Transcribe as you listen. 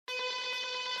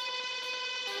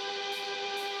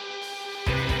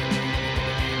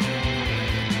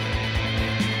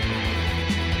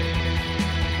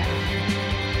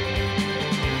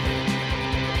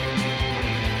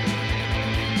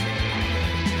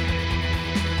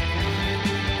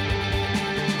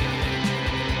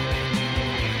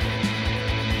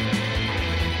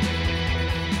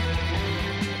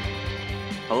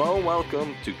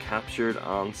welcome to Captured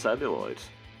on Celluloid,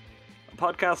 a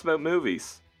podcast about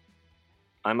movies.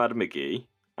 I'm Adam McGee,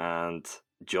 and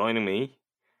joining me,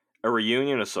 a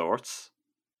reunion of sorts.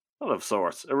 Not of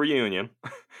sorts, a reunion.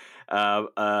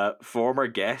 Former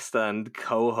guest and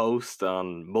co-host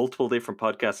on multiple different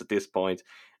podcasts at this point,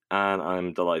 and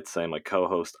I'm delighted to say my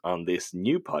co-host on this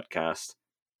new podcast,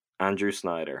 Andrew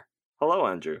Snyder. Hello,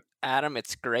 Andrew. Adam,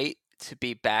 it's great to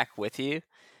be back with you,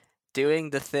 doing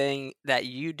the thing that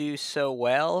you do so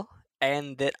well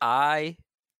and that I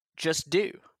just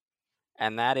do,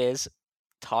 and that is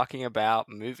talking about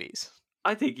movies.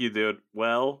 I think you do it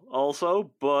well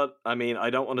also, but I mean, I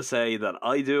don't want to say that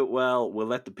I do it well. We'll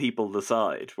let the people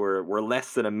decide. We're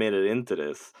less than a minute into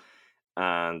this,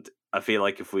 and I feel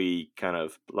like if we kind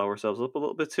of blow ourselves up a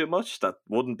little bit too much, that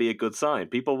wouldn't be a good sign.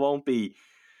 People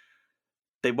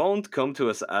they won't come to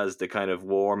us as the kind of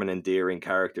warm and endearing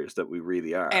characters that we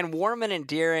really are. And warm and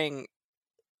endearing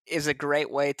is a great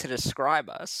way to describe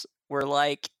us. We're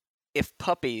like if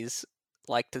puppies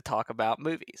like to talk about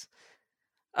movies.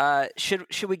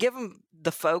 Should we give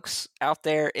the folks out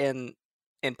there in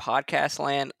podcast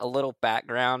land a little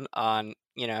background on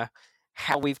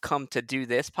how we've come to do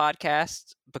this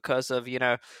podcast? Because of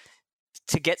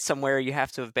to get somewhere you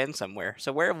have to have been somewhere.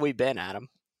 So where have we been, Adam?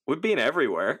 We've been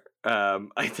everywhere.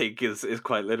 I think is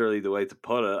quite literally the way to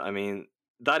put it. I mean,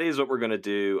 that is what we're going to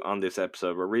do on this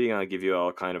episode. We're really going to give you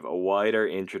all kind of a wider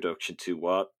introduction to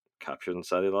what Captured on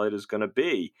Celluloid is going to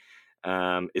be.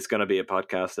 It's going to be a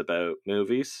podcast about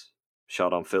movies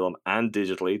shot on film and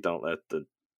digitally. Don't let the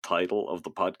title of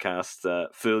the podcast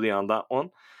fool you on that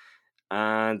one.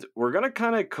 And we're going to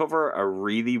kind of cover a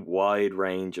really wide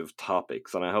range of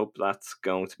topics. And I hope that's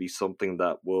going to be something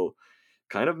that will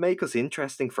kind of make us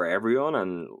interesting for everyone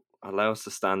and allow us to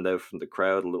stand out from the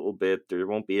crowd a little bit. There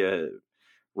won't be a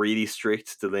really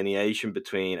strict delineation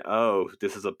between,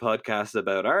 this is a podcast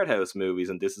about art house movies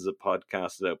and this is a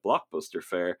podcast about blockbuster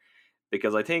fare.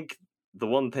 Because I think the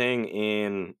one thing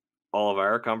in all of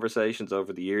our conversations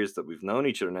over the years that we've known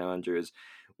each other now, Andrew, is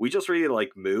we just really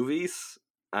like movies.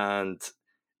 And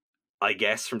I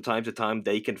guess from time to time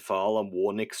they can fall on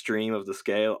one extreme of the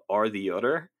scale or the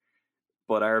other.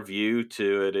 But our view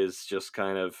to it is just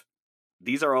kind of,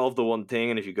 these are all of the one thing.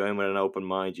 And if you go in with an open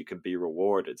mind, you can be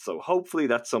rewarded. So hopefully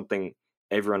that's something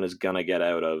everyone is going to get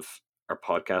out of our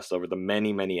podcast over the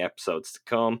many, many episodes to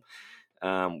come.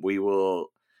 We will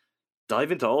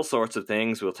dive into all sorts of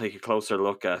things. We'll take a closer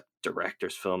look at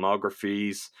directors'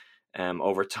 filmographies.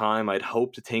 Over time, I'd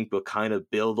hope to think we'll kind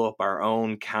of build up our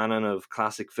own canon of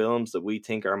classic films that we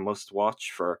think are must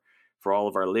watch for all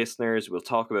of our listeners. We'll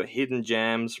talk about hidden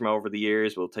gems from over the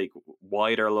years. We'll take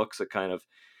wider looks at kind of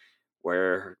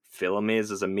where film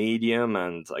is as a medium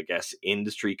and I guess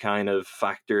industry kind of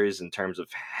factors in terms of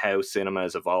how cinema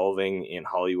is evolving in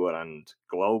Hollywood and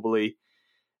globally.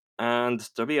 And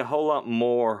there'll be a whole lot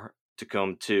more to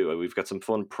come too. We've got some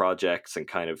fun projects and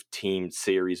kind of teamed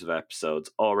series of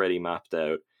episodes already mapped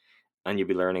out, and you'll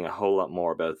be learning a whole lot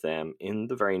more about them in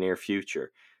the very near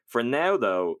future. For now,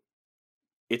 though,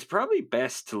 it's probably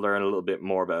best to learn a little bit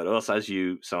more about us, as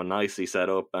you so nicely set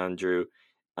up, Andrew,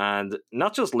 and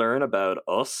not just learn about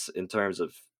us in terms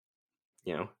of,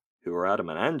 who are Adam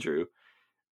and Andrew,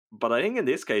 but I think in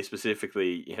this case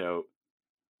specifically,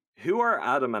 who are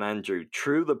Adam and Andrew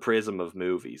through the prism of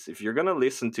movies? If you're going to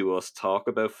listen to us talk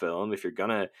about film, if you're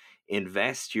going to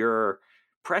invest your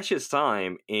precious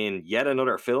time in yet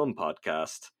another film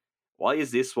podcast, why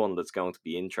is this one that's going to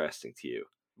be interesting to you?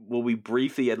 Will we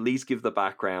briefly at least give the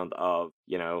background of,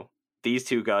 these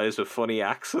two guys with funny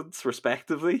accents,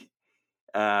 respectively,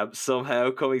 somehow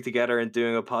coming together and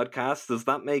doing a podcast? Does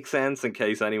that make sense in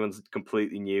case anyone's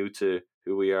completely new to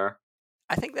who we are?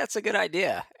 I think that's a good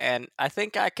idea, and I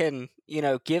think I can,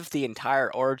 give the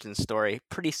entire origin story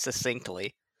pretty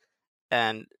succinctly,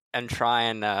 and try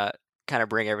and kind of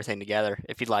bring everything together.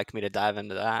 If you'd like me to dive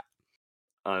into that,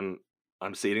 I'm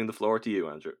ceding the floor to you,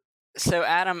 Andrew. So,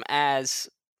 Adam, as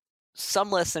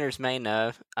some listeners may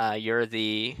know, you're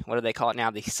the, what do they call it now,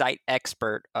 the site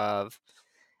expert of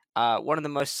one of the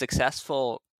most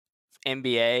successful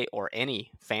NBA or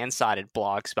any fan-sided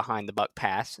blogs, Behind the Buck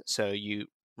Pass. So you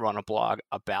run a blog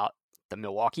about the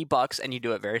Milwaukee Bucks, and you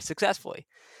do it very successfully.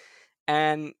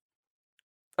 And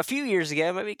a few years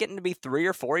ago, maybe getting to be 3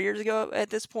 or 4 years ago at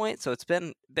this point, so it's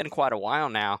been quite a while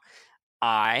now,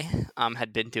 I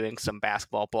had been doing some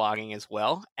basketball blogging as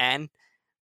well, and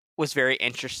was very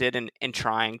interested in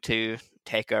trying to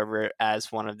take over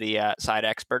as one of the site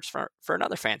experts for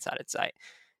another fan-sided site.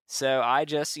 So I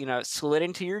just, slid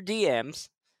into your DMs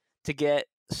to get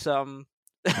some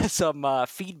some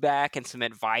feedback and some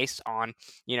advice on,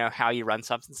 how you run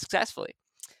something successfully.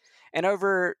 And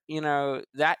over,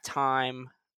 that time,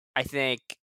 I think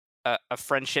a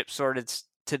friendship started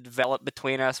to develop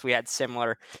between us. We had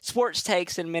similar sports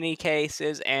takes in many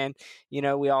cases, and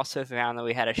we also found that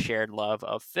we had a shared love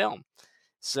of film.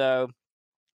 So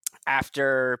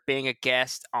after being a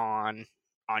guest on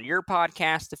your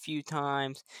podcast a few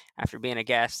times, after being a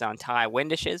guest on Ty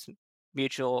Windish's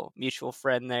mutual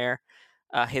friend there,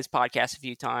 his podcast a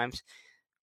few times,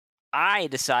 I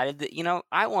decided that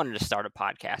I wanted to start a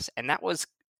podcast, and that was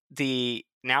the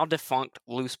now defunct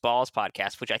Loose Balls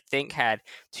podcast, which I think had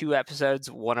 2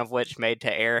 episodes, one of which made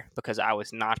to air because I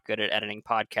was not good at editing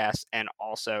podcasts, and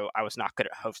also I was not good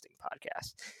at hosting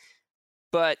podcasts.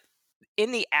 But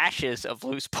in the ashes of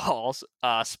Loose Balls,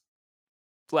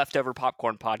 Leftover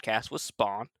Popcorn podcast was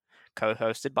Spawn,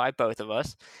 co-hosted by both of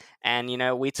us. And,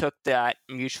 we took that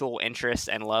mutual interest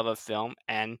and love of film,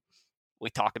 and we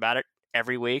talked about it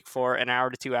every week for an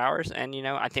hour to 2 hours. And,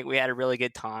 I think we had a really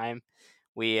good time.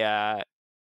 We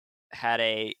had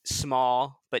a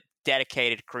small but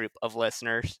dedicated group of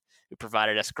listeners who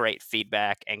provided us great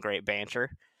feedback and great banter.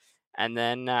 And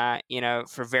then,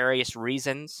 for various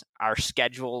reasons, our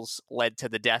schedules led to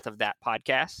the death of that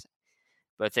podcast.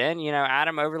 But then,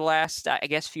 Adam, over the last, I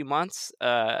guess, few months,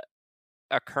 a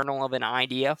kernel of an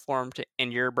idea formed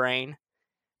in your brain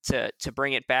to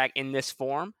bring it back in this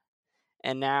form.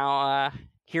 And now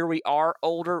here we are,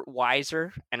 older,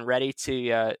 wiser, and ready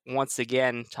to once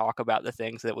again talk about the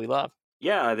things that we love.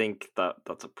 Yeah, I think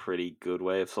that's a pretty good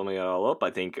way of summing it all up.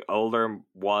 I think older,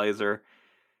 wiser,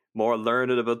 more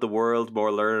learned about the world,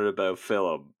 more learned about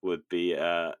film would be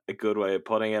a good way of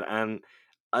putting it. And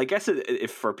I guess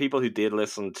if for people who did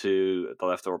listen to the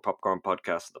Leftover Popcorn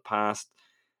podcast in the past,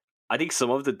 I think some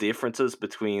of the differences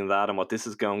between that and what this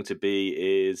is going to be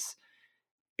is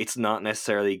it's not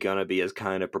necessarily going to be as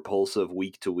kind of propulsive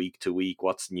week to week to week.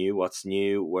 What's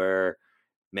new, where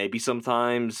maybe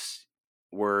sometimes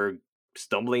we're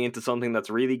stumbling into something that's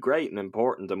really great and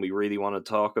important and we really want to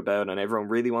talk about and everyone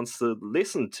really wants to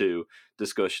listen to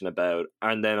discussion about,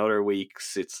 and then other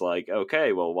weeks it's like,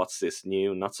 okay, well, what's this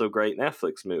new not so great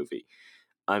Netflix movie?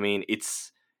 I mean,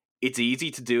 it's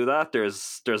easy to do that.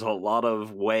 There's a lot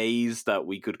of ways that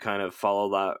we could kind of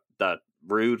follow that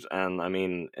route, and I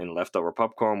mean, in Leftover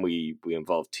Popcorn we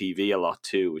involve TV a lot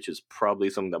too, which is probably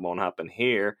something that won't happen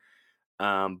here.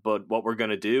 But what we're going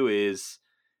to do is,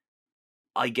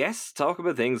 I guess, talk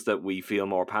about things that we feel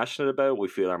more passionate about, we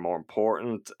feel are more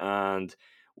important, and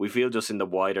we feel just in the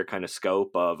wider kind of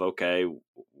scope of, okay,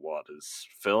 what is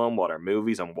film, what are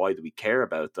movies, and why do we care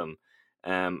about them,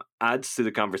 adds to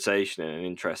the conversation in an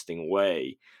interesting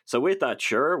way. So with that,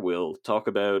 sure, we'll talk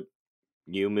about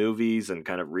new movies and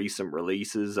kind of recent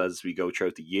releases as we go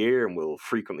throughout the year, and we'll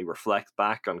frequently reflect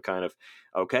back on kind of,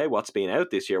 okay, what's been out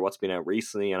this year, what's been out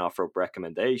recently, and offer up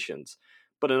recommendations.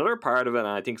 But another part of it, and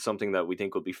I think something that we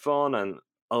think will be fun and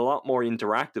a lot more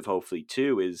interactive hopefully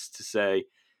too, is to say,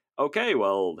 okay,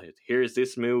 well, here's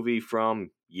this movie from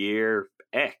year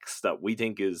X that we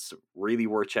think is really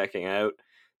worth checking out.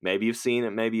 Maybe you've seen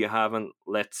it, maybe you haven't.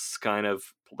 Let's kind of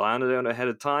plan it out ahead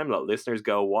of time, let listeners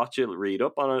go watch it, read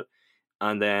up on it,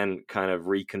 and then kind of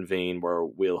reconvene where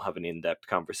we'll have an in-depth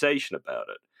conversation about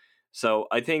it. So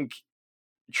I think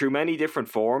through many different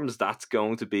forms, that's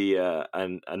going to be a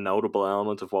notable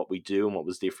element of what we do and what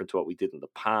was different to what we did in the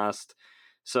past.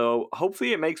 So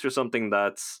hopefully it makes for something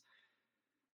that's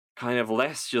kind of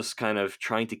less just kind of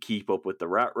trying to keep up with the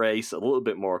rat race, a little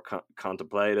bit more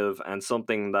contemplative, and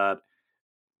something that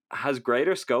has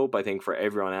greater scope, I think, for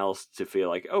everyone else to feel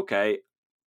like, okay,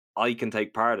 I can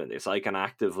take part in this. I can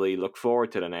actively look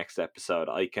forward to the next episode.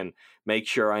 I can make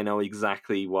sure I know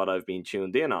exactly what I've been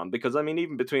tuned in on. Because, I mean,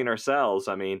 even between ourselves,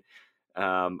 I mean,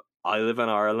 I live in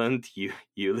Ireland, you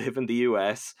live in the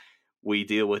US. We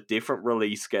deal with different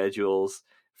release schedules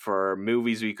for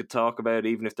movies we could talk about,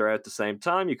 even if they're out at the same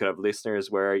time. You could have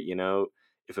listeners where,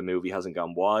 if a movie hasn't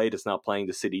gone wide, it's not playing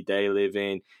the city they live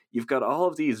in. You've got all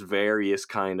of these various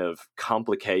kind of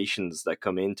complications that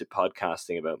come into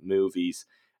podcasting about movies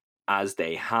as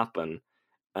they happen,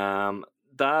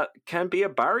 that can be a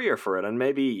barrier for it, and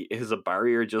maybe is a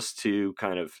barrier just to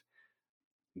kind of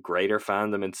greater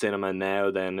fandom in cinema now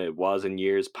than it was in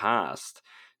years past.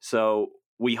 So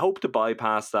we hope to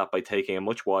bypass that by taking a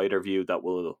much wider view that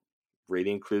will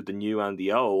really include the new and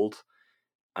the old,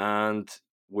 and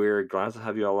we're glad to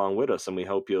have you along with us, and we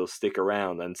hope you'll stick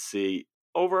around and see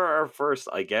over our first,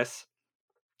 I guess,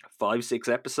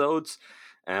 5-6 episodes,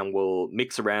 and we'll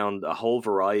mix around a whole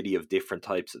variety of different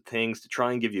types of things to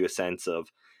try and give you a sense of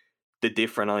the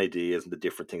different ideas and the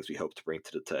different things we hope to bring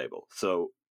to the table. So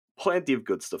plenty of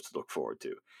good stuff to look forward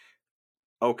to.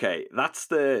 Okay, that's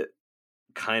the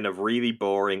kind of really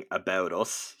boring about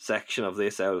us section of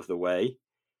this out of the way.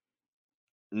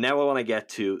 Now I want to get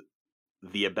to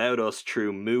the about us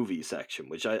true movie section,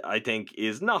 which I think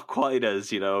is not quite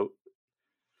as,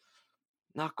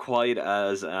 not quite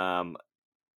as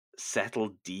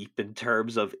settled deep in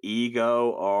terms of ego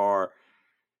or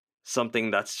something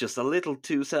that's just a little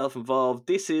too self-involved.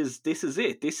 This is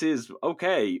it. This is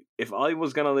okay. If I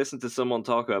was going to listen to someone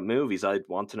talk about movies, I'd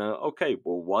want to know, okay,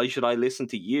 well, why should I listen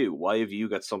to you? Why have you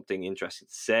got something interesting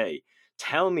to say?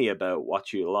 Tell me about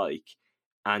what you like,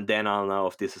 and then I'll know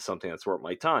if this is something that's worth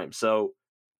my time. So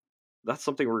that's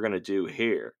something we're going to do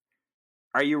here.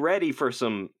 Are you ready for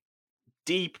some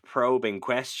deep probing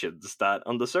questions that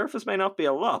on the surface may not be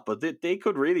a lot, but they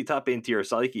could really tap into your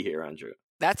psyche here, Andrew?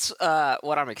 That's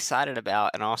what I'm excited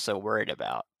about and also worried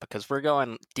about, because we're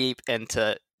going deep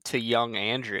into young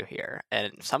Andrew here,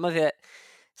 and some of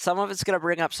it's going to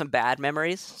bring up some bad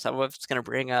memories, some of it's going to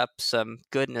bring up some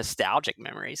good nostalgic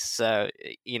memories. So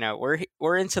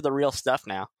we're into the real stuff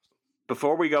now.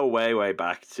 Before we go way, way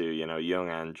back to, young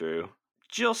Andrew,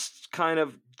 just kind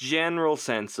of general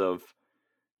sense of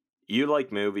you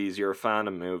like movies, you're a fan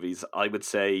of movies. I would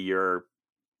say you're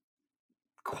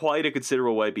quite a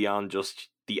considerable way beyond just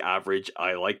the average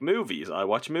I like movies. I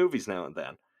watch movies now and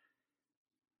then.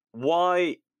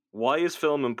 Why is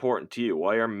film important to you?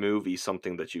 Why are movies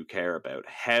something that you care about?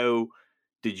 How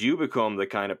did you become the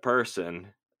kind of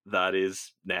person that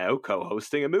is now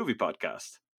co-hosting a movie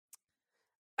podcast?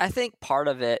 I think part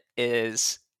of it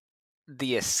is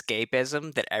the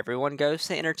escapism that everyone goes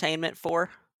to entertainment for.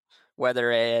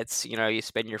 Whether it's, you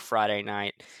spend your Friday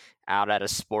night out at a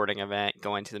sporting event,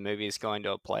 going to the movies, going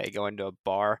to a play, going to a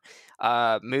bar.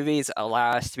 Movies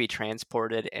allow us to be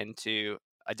transported into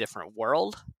a different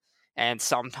world and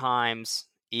sometimes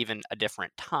even a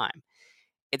different time.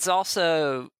 It's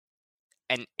also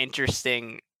an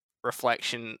interesting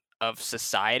reflection of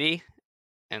society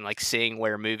and like seeing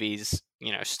where movies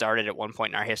started at one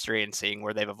point in our history and seeing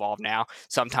where they've evolved now,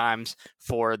 sometimes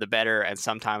for the better and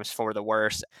sometimes for the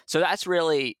worse. So that's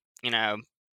really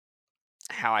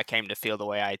how I came to feel the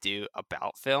way I do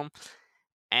about film.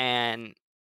 And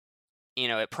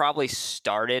it probably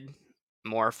started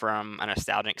more from a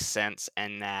nostalgic sense,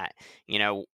 and that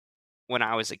when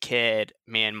I was a kid,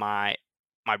 me and my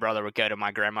brother would go to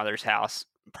my grandmother's house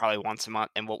probably once a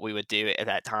month, and what we would do at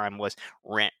that time was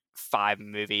rent 5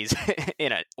 movies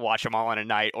watch them all in a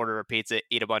night, order a pizza,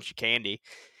 eat a bunch of candy.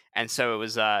 And so it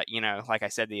was, like I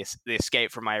said, the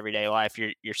escape from my everyday life.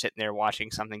 You're sitting there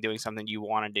watching something, doing something you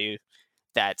want to do.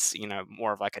 That's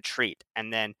more of like a treat.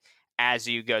 And then as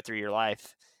you go through your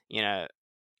life, you know,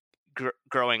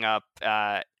 growing up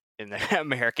in the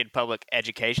American public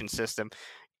education system,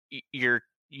 you're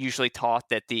usually taught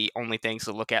that the only things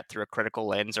to look at through a critical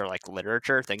lens are like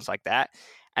literature, things like that.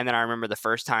 And then I remember the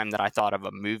first time that I thought of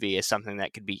a movie as something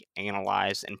that could be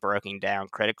analyzed and broken down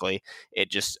critically. It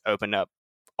just opened up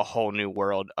a whole new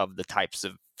world of the types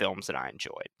of films that I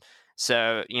enjoyed.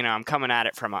 So, I'm coming at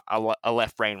it from a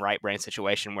left brain, right brain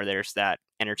situation where there's that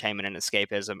entertainment and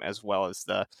escapism, as well as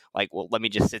the like, well, let me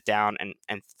just sit down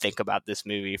and think about this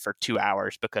movie for 2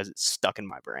 hours because it's stuck in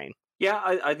my brain. Yeah,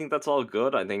 I think that's all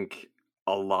good. I think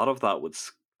a lot of that would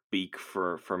speak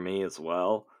for me as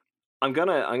well. I'm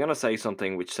gonna say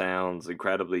something which sounds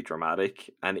incredibly dramatic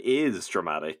and is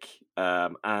dramatic,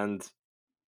 and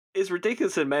is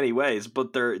ridiculous in many ways,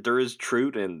 but there is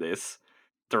truth in this.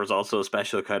 There's also a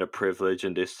special kind of privilege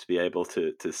in this to be able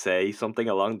to say something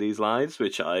along these lines,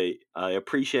 which I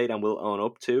appreciate and will own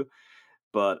up to.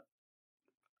 But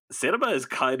cinema is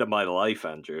kind of my life,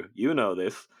 Andrew. You know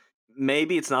this.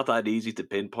 Maybe it's not that easy to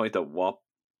pinpoint at what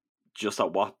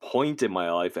point in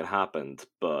my life it happened,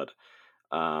 but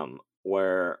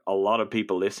where a lot of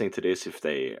people listening to this, if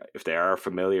they are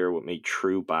familiar with me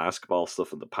through basketball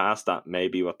stuff in the past, that may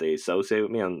be what they associate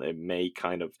with me, and it may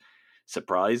kind of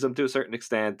surprise them to a certain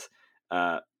extent.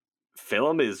 Uh,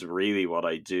 Film is really what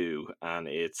I do, and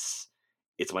it's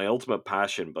my ultimate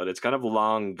passion. But it's kind of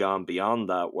long gone beyond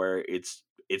that, where it's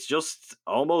just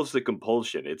almost a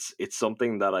compulsion. It's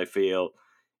something that I feel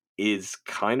is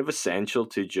kind of essential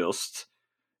to just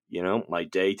my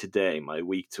day to day, my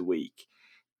week to week,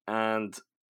 and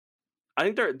I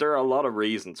think there are a lot of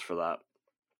reasons for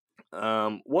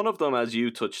that. One of them, as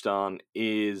you touched on,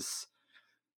 is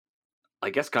I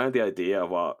guess kind of the idea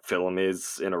of what film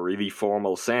is in a really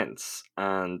formal sense,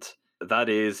 and that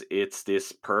is it's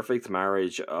this perfect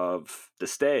marriage of the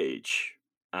stage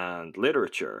and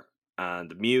literature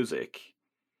and music,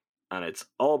 and it's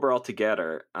all brought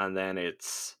together, and then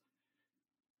it's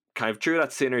kind of through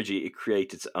that synergy, it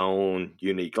creates its own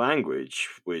unique language,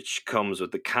 which comes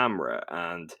with the camera,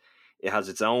 and It has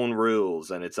its own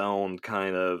rules and its own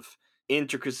kind of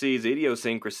intricacies,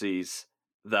 idiosyncrasies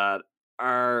that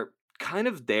are kind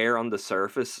of there on the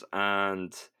surface,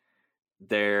 and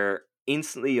they're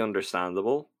instantly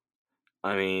understandable.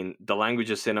 I mean, the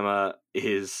language of cinema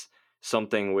is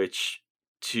something which,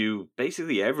 to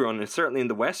basically everyone, and certainly in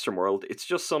the Western world, it's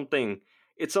just something.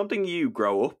 It's something you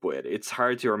grow up with. It's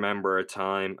hard to remember a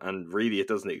time, and really, it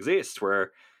doesn't exist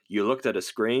where you looked at a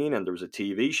screen and there was a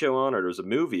TV show on or there was a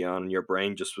movie on, and your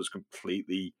brain just was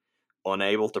completely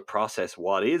unable to process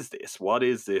what is this? What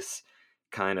is this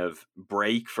kind of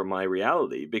break from my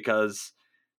reality? Because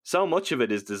so much of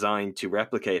it is designed to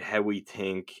replicate how we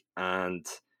think and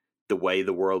the way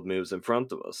the world moves in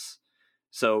front of us.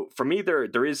 So for me,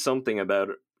 there is something about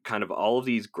kind of all of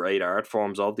these great art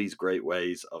forms, all of these great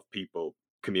ways of people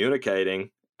communicating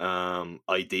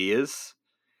ideas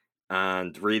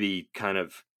and really kind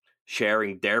of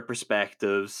sharing their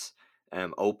perspectives,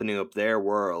 opening up their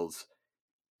worlds.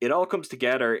 It all comes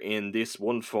together in this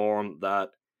one form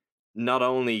that not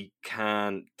only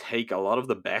can take a lot of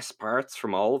the best parts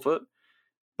from all of it,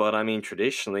 but I mean,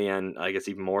 traditionally, and I guess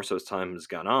even more so as time has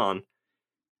gone on,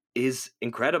 is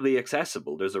incredibly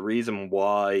accessible. There's a reason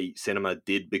why cinema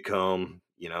did become,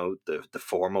 the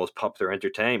foremost popular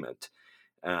entertainment.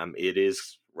 It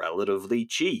is relatively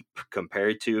cheap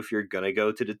compared to if you're going to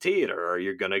go to the theater or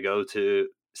you're going to go to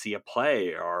see a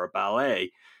play or a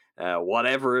ballet,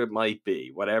 whatever it might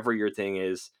be, whatever your thing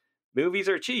is. Movies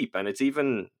are cheap, and it's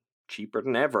even cheaper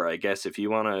than ever, I guess. If you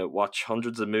want to watch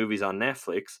hundreds of movies on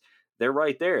Netflix, they're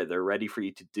right there. They're ready for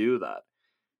you to do that.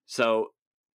 So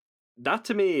that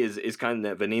to me is kind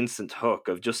of an instant hook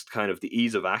of just kind of the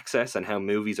ease of access and how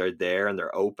movies are there and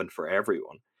they're open for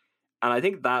everyone. And I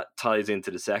think that ties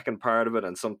into the second part of it,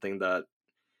 and something that,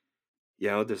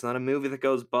 there's not a movie that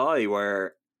goes by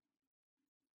where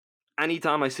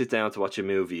anytime I sit down to watch a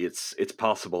movie, it's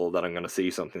possible that I'm going to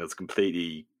see something that's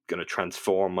completely going to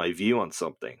transform my view on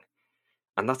something.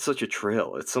 And that's such a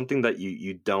thrill. It's something that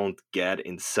you don't get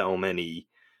in so many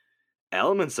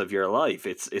elements of your life.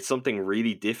 It's something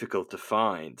really difficult to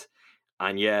find.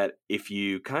 And yet, if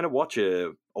you kind of watch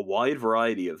a wide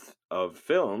variety of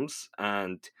films,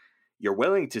 and you're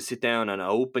willing to sit down and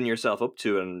open yourself up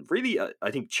to it, and really,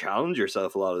 I think, challenge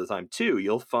yourself a lot of the time too,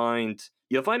 you'll find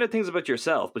out things about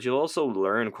yourself, but you'll also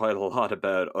learn quite a lot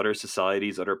about other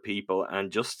societies, other people,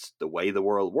 and just the way the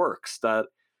world works, that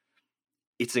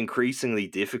it's increasingly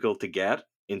difficult to get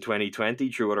in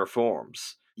 2020 through other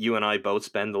forms. You and I both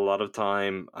spend a lot of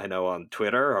time, I know, on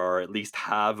Twitter, or at least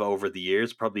have over the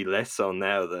years, probably less so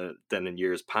now than in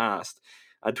years past.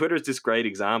 And Twitter is this great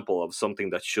example of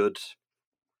something that should,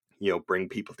 bring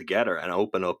people together and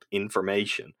open up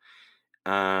information.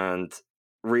 And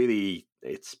really,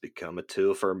 it's become a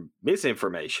tool for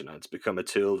misinformation, and it's become a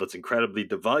tool that's incredibly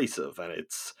divisive, and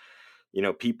it's,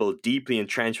 people deeply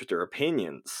entrenched with their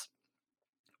opinions.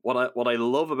 What I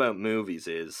love about movies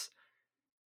is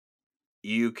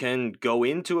you can go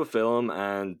into a film,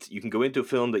 and you can go into a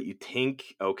film that you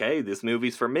think, okay, this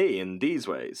movie's for me in these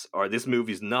ways, or this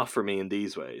movie's not for me in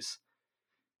these ways.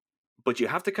 But you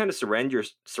have to kind of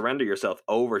surrender yourself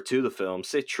over to the film,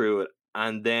 sit through it,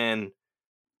 and then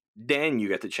you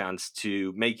get the chance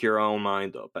to make your own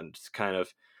mind up and kind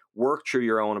of work through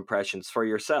your own impressions for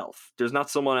yourself. There's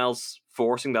not someone else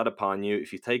forcing that upon you.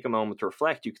 If you take a moment to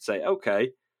reflect, you could say,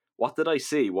 okay, what did I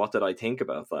see? What did I think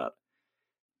about that?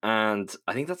 And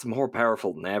I think that's more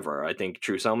powerful than ever. I think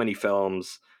through so many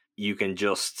films, you can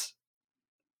just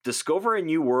discover a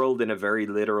new world in a very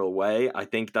literal way. I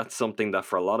think that's something that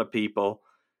for a lot of people,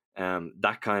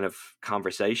 that kind of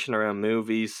conversation around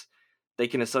movies, they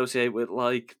can associate with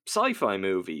like sci-fi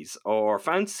movies or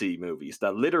fantasy movies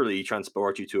that literally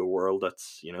transport you to a world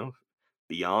that's,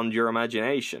 beyond your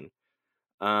imagination.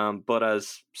 But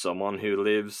as someone who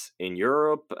lives in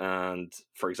Europe and,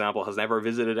 for example, has never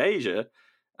visited Asia,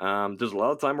 there's a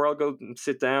lot of time where I'll go and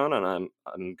sit down and I'm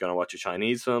going to watch a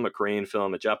Chinese film, a Korean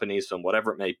film, a Japanese film,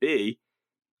 whatever it may be,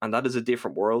 and that is a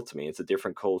different world to me. It's a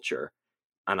different culture,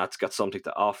 and that's got something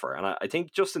to offer. And I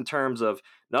think just in terms of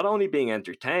not only being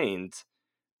entertained,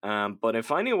 but in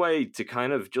finding a way to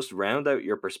kind of just round out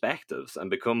your perspectives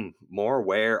and become more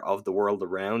aware of the world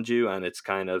around you and its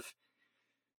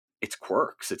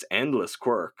quirks, its endless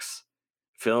quirks.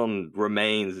 Film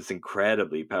remains this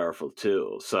incredibly powerful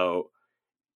tool. So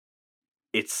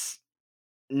it's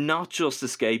not just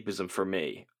escapism for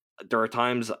me. There are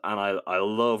times, and I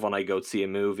love when I go to see a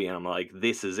movie and I'm like,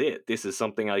 this is it. This is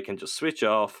something I can just switch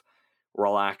off,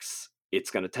 relax.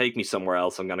 It's going to take me somewhere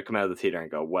else. I'm going to come out of the theater and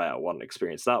go, wow, what an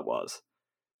experience that was.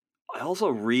 I also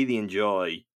really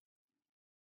enjoy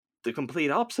the complete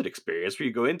opposite experience where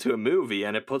you go into a movie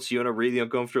and it puts you in a really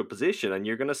uncomfortable position and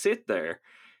you're going to sit there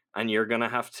and you're going to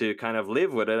have to kind of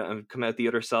live with it and come out the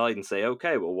other side and say,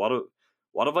 okay, well,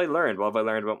 what have I learned? What have I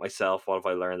learned about myself? What have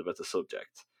I learned about the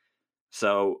subject?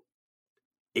 So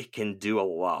it can do a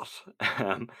lot.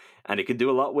 And it can do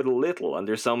a lot with a little. And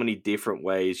there's so many different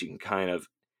ways you can kind of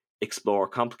explore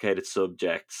complicated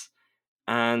subjects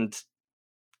and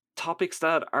topics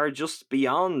that are just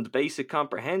beyond basic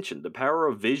comprehension. The power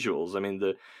of visuals, I mean,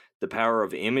 the power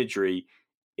of imagery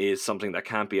is something that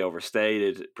can't be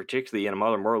overstated, particularly in a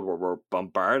modern world where we're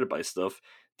bombarded by stuff.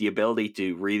 The ability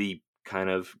to really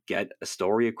kind of get a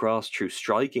story across through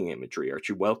striking imagery or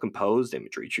through well-composed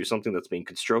imagery, through something that's been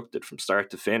constructed from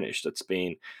start to finish, that's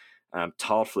been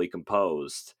thoughtfully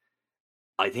composed,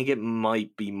 I think it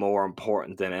might be more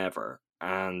important than ever.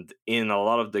 And in a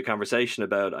lot of the conversation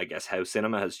about, I guess, how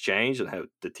cinema has changed and how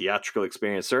the theatrical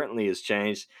experience certainly has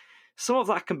changed, some of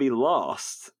that can be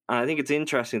lost. And I think it's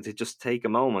interesting to just take a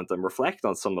moment and reflect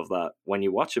on some of that when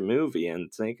you watch a movie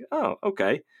and think, oh,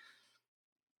 okay,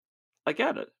 I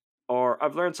get it. Or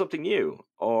I've learned something new.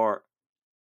 Or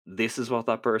this is what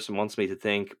that person wants me to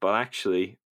think, but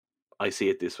actually, I see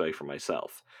it this way for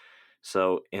myself.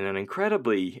 So, in an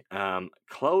incredibly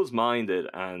close-minded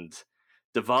and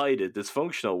divided,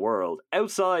 dysfunctional world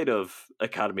outside of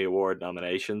Academy Award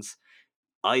nominations,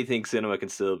 I think cinema can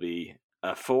still be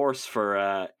a force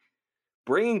for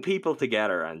bringing people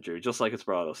together, Andrew, just like it's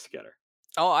brought us together.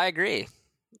 Oh, I agree.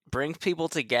 Brings people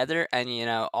together, and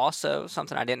also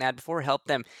something I didn't add before, help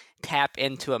them tap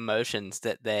into emotions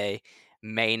that they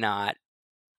may not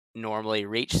normally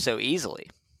reach so easily.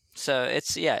 So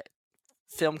it's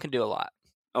film can do a lot.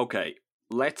 Okay,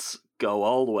 let's go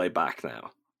all the way back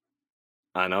now.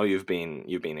 I know you've been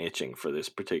itching for this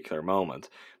particular moment,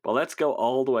 but let's go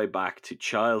all the way back to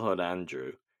childhood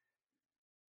Andrew.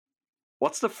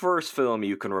 What's the first film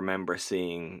you can remember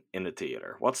seeing in the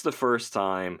theater? What's the first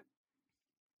time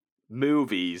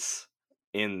movies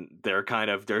in their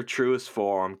truest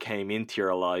form came into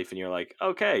your life and you're like,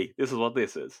 okay, this is what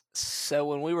this is? So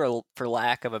when we were, for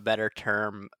lack of a better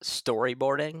term,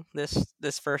 storyboarding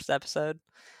this first episode,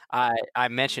 I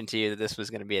mentioned to you that this was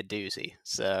going to be a doozy.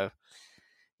 So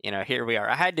here we are.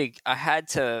 I had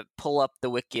to pull up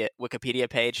the Wikipedia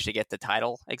page to get the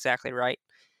title exactly right.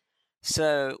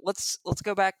 So let's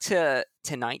go back to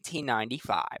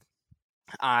 1995.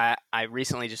 I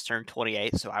recently just turned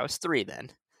 28, so I was 3 then.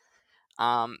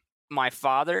 My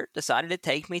father decided to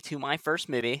take me to my first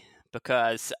movie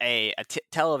because a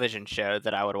television show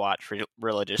that I would watch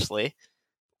religiously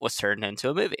was turned into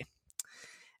a movie.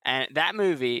 And that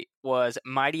movie was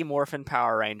Mighty Morphin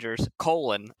Power Rangers,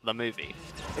 the movie.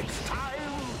 It's time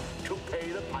to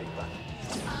pay the piper.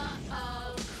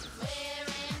 Uh-oh, we're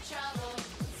in trouble.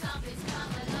 Something's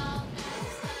coming on and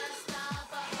it's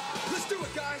unstoppable. Let's do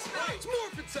it, guys! Hey, it's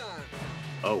morphin' time!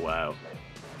 Oh, wow.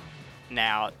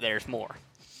 Now, there's more.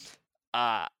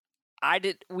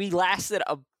 We lasted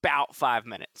about 5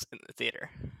 minutes in the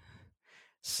theater.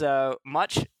 So,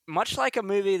 much like a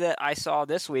movie that I saw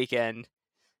this weekend,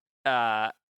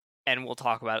 and we'll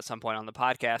talk about it at some point on the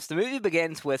podcast, the movie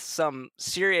begins with some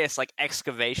serious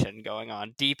excavation going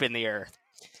on deep in the earth.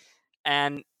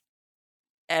 And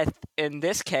in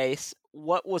this case,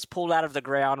 what was pulled out of the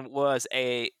ground was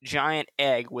a giant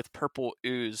egg with purple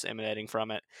ooze emanating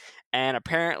from it. And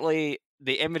apparently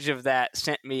the image of that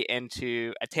sent me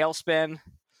into a tailspin.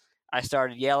 I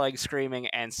started yelling, screaming,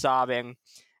 and sobbing,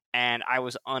 and I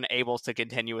was unable to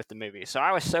continue with the movie. So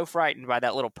I was so frightened by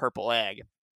that little purple egg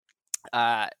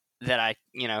that I,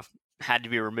 had to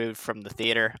be removed from the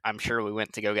theater. I'm sure we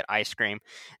went to go get ice cream.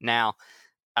 Now,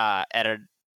 at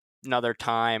another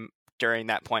time during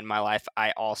that point in my life,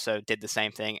 I also did the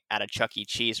same thing at a Chuck E.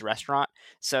 Cheese restaurant.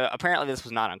 So apparently this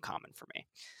was not uncommon for me.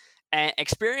 An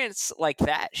experience like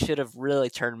that should have really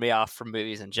turned me off from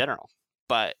movies in general.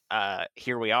 But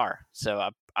here we are. So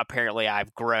apparently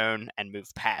I've grown and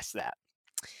moved past that.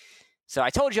 So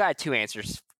I told you I had 2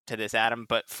 answers to this, Adam.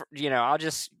 But, I'll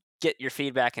just get your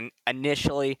feedback. And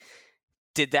initially,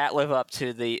 did that live up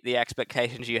to the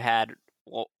expectations you had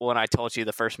when I told you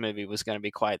the first movie was going to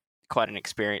be quite an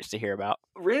experience to hear about?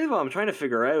 Really, what I'm trying to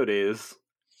figure out is,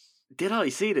 did I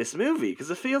see this movie? Because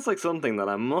it feels like something that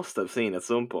I must have seen at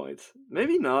some point.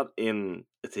 Maybe not in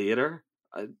a theater,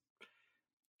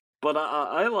 but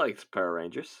I liked Power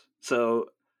Rangers. So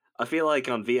I feel like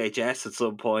on VHS at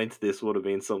some point, this would have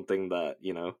been something that,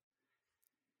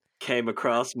 came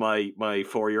across my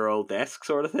 4-year-old desk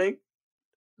sort of thing.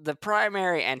 The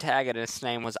primary antagonist's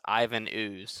name was Ivan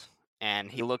Ooze,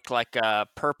 and he looked like a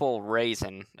purple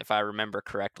raisin, if I remember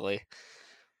correctly.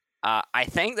 I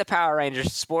think the Power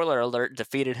Rangers, spoiler alert,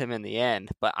 defeated him in the end,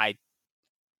 but I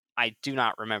do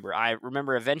not remember. I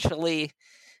remember eventually,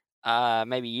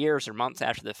 maybe years or months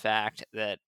after the fact,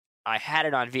 that I had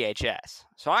it on VHS.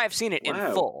 So I have seen it in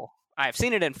Wow. full. I have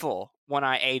seen it in full when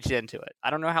I aged into it.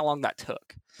 I don't know how long that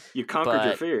took. You conquered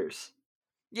your But- fears.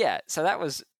 Yeah, so that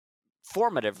was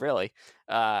formative, really.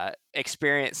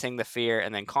 Experiencing the fear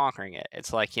and then conquering it.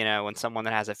 It's like, when someone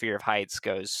that has a fear of heights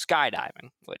goes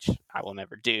skydiving, which I will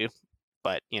never do,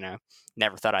 but,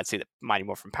 never thought I'd see the Mighty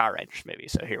Morphin Power Rangers movie,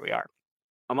 so here we are.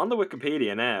 I'm on the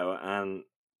Wikipedia now, and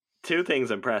two things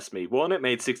impressed me. One, it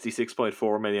made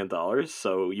 $66.4 million,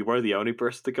 so you were the only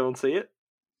person to go and see it.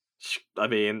 I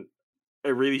mean, it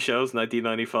really shows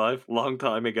 1995, long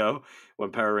time ago,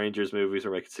 when Power Rangers movies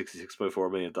were making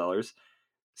 $66.4 million.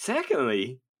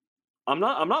 Secondly, I'm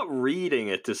not reading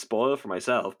it to spoil for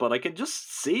myself, but I can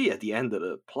just see at the end of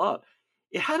the plot,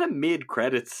 it had a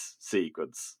mid-credits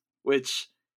sequence, which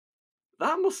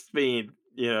that must mean,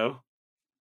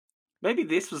 maybe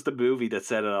this was the movie that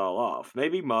set it all off.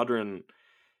 Maybe modern,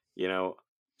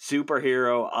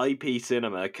 superhero IP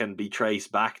cinema can be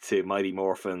traced back to Mighty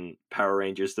Morphin Power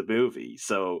Rangers the movie.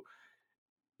 So,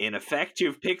 in effect,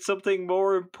 you've picked something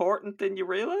more important than you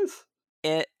realize?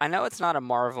 I know it's not a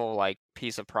Marvel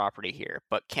piece of property here,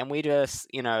 but can we just,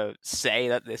 say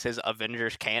that this is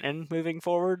Avengers canon moving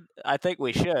forward? I think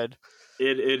we should.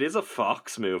 It is a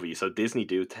Fox movie, so Disney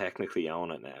do technically own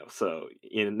it now. So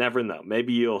you never know.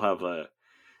 Maybe you'll have a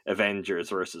Avengers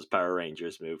versus Power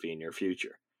Rangers movie in your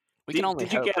future. We can only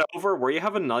Did you hope. get over? Were you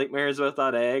having nightmares about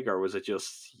that egg, or was it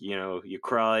just you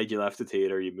cried, you left the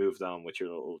theater, you moved on with your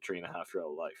little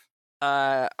 3.5-year-old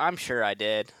life? I'm sure I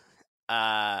did.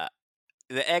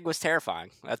 The egg was terrifying.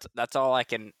 That's all I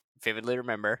can vividly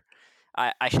remember.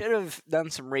 I should have done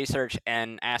some research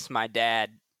and asked my dad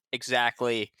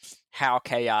exactly how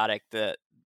chaotic the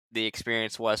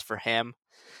experience was for him.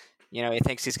 He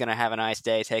thinks he's gonna have a nice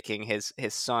day taking his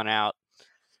son out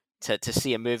to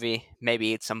see a movie, maybe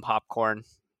eat some popcorn,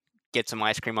 get some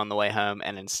ice cream on the way home,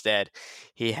 and instead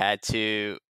he had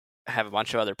to have a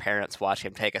bunch of other parents watch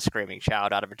him take a screaming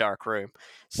child out of a dark room.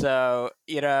 So,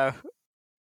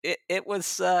 it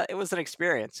was an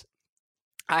experience.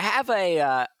 I have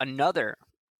another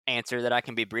answer that I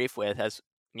can be brief with as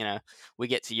we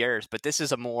get to yours, but this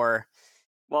is a more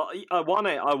Well, I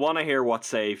wanna hear what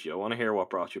saved you. I wanna hear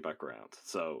what brought you back around.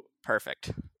 So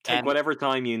perfect. take And- whatever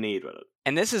time you need with it.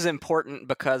 And this is important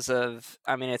because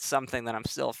it's something that I'm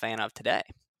still a fan of today.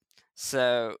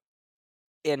 So,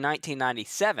 in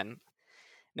 1997,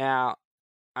 now,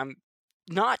 I'm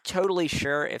not totally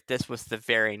sure if this was the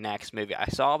very next movie I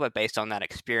saw, but based on that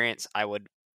experience, I would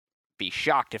be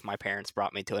shocked if my parents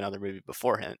brought me to another movie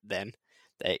before then.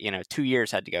 That 2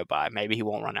 years had to go by. Maybe he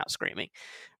won't run out screaming.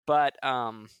 But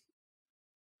The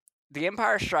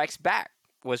Empire Strikes Back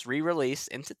was re-released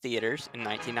into theaters in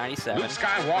 1997. Luke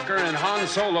Skywalker and Han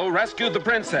Solo rescued the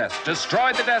princess,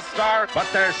 destroyed the Death Star,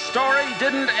 but their story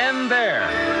didn't end there.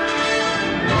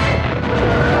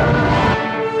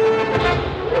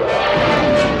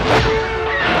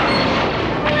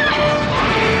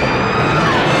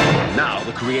 Now,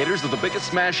 the creators of the biggest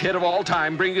smash hit of all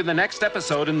time bring you the next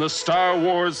episode in the Star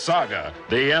Wars saga,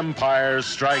 The Empire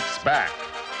Strikes Back.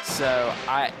 So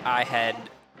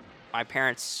my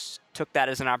parents took that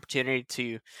as an opportunity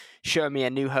to show me A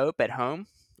New Hope at home,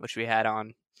 which we had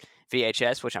on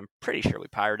VHS, which I'm pretty sure we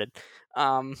pirated.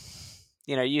 You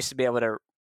used to be able to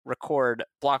record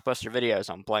Blockbuster videos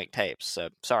on blank tapes. So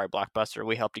sorry, Blockbuster,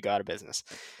 we helped you go out of business.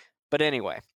 But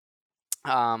anyway,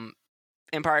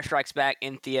 Empire Strikes Back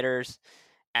in theaters,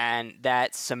 and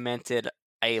that cemented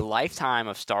a lifetime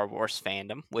of Star Wars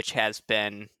fandom, which has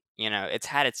been, it's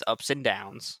had its ups and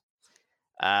downs.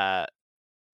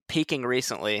 Peaking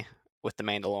recently with The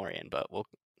Mandalorian, but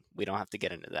we don't have to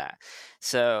get into that.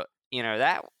 So,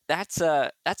 that's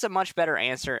a much better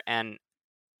answer and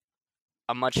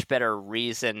a much better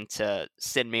reason to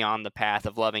send me on the path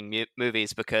of loving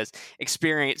movies, because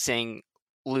experiencing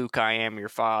Luke, I am your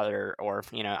father, or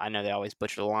I know they always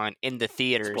butcher the line, in the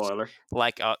theaters, Spoiler.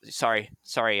 sorry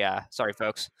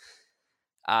folks,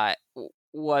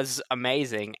 was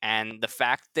amazing. And the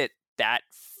fact that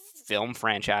film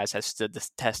franchise has stood the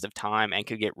test of time and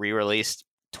could get re-released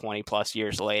 20 plus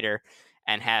years later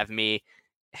and have me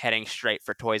heading straight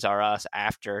for Toys R Us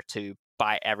after to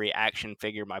buy every action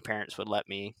figure my parents would let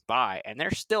me buy, and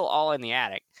they're still all in the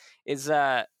attic, is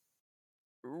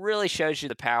really shows you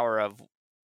the power of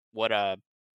what a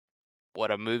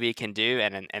movie can do,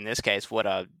 and in this case, what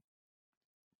a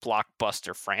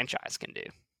blockbuster franchise can do.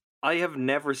 I have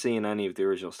never seen any of the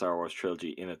original Star Wars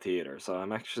trilogy in a theater, so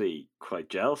I'm actually quite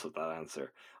jealous of that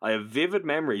answer. I have vivid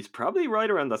memories, probably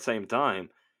right around that same time,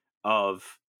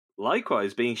 of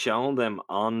likewise being shown them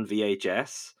on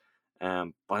VHS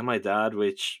by my dad,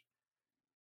 which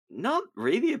not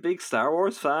really a big Star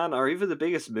Wars fan or even the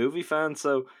biggest movie fan,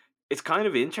 so it's kind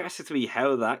of interesting to me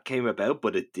how that came about,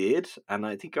 but it did, and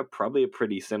I think I'm probably a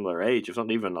pretty similar age, if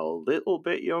not even a little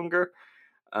bit younger.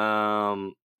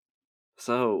 Um,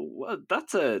 so well,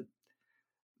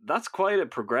 that's quite a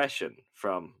progression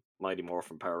from Mighty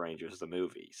Morphin Power Rangers the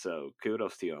movie. So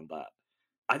kudos to you on that.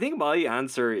 I think my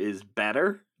answer is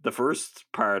better. The first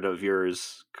part of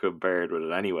yours compared with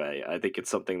it anyway. I think it's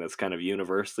something that's kind of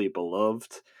universally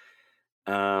beloved.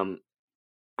 Um,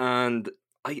 and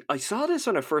I saw this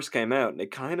when it first came out, and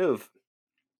it kind of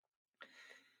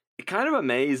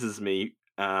amazes me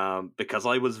because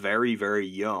I was very, very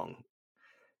young.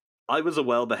 I was a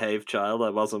well behaved child. I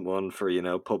wasn't one for,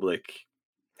 public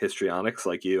histrionics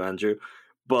like you, Andrew.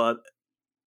 But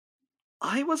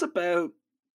I was about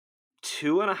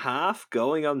 2.5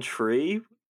 going on 3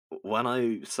 when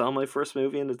I saw my first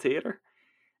movie in the theater.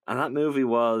 And that movie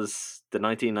was the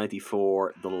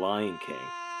 1994 The Lion King.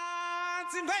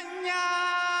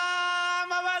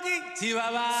 We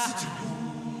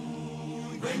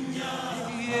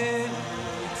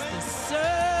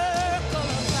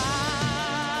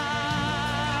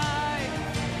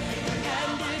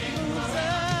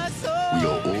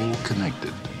are all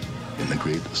connected in the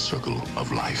great circle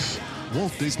of life.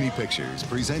 Walt Disney Pictures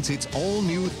presents its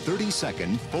all-new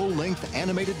 30-second full-length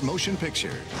animated motion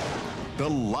picture, The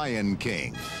Lion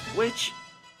King. Which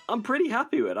I'm pretty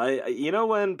happy with.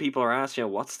 When people are asking,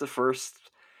 what's the first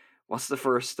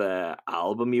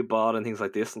album you bought and things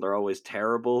like this, and they're always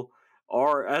terrible.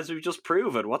 Or as we've just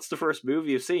proven, what's the first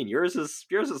movie you've seen? Yours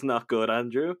is not good,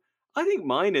 Andrew. I think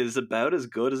mine is about as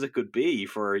good as it could be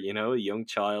for, a young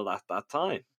child at that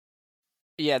time.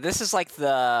 Yeah, this is like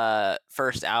the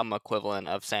first album equivalent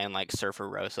of saying like Surfer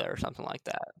Rosa or something like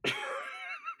that.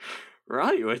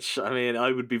 Right, which,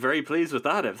 I would be very pleased with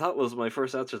that if that was my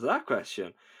first answer to that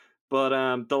question. But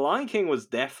The Lion King was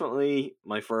definitely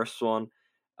my first one.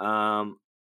 I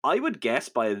would guess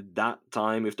by that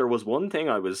time, if there was one thing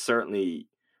I was certainly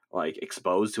like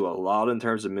exposed to a lot in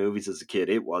terms of movies as a kid,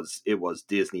 it was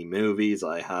Disney movies.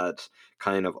 I had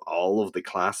kind of all of the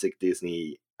classic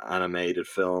Disney animated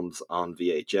films on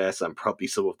VHS and probably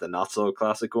some of the not so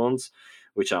classic ones,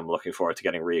 which I'm looking forward to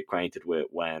getting reacquainted with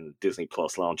when Disney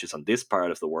Plus launches on this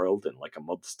part of the world in like a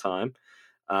month's time.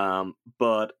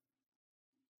 But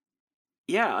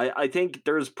yeah, I think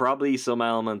there's probably some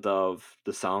element of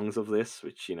the songs of this,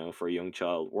 which, for a young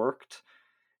child worked.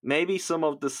 Maybe some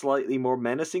of the slightly more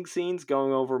menacing scenes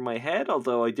going over my head,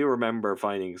 although I do remember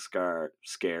finding Scar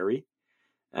scary.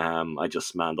 I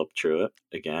just manned up through it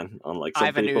again, unlike some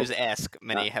Ivan people. Ooze-esque,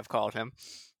 many have called him.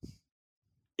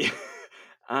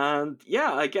 And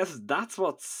yeah, I guess that's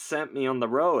what sent me on the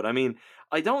road.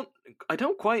 I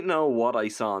don't quite know what I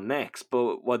saw next,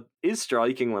 but what is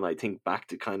striking when I think back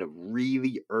to kind of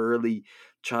really early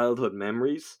childhood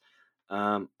memories,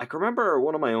 I can remember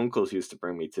one of my uncles used to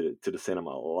bring me to the cinema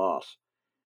a lot,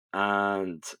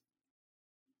 and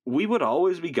we would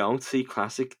always be going to see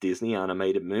classic Disney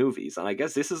animated movies. And I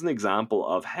guess this is an example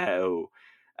of how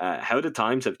the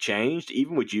times have changed,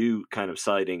 even with you kind of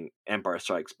citing Empire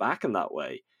Strikes Back in that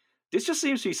way. This just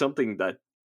seems to be something that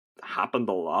happened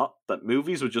a lot, that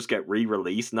movies would just get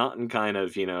re-released, not in kind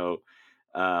of,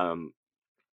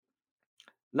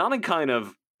 not in kind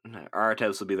of, art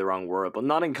house would be the wrong word, but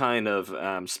not in kind of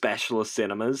specialist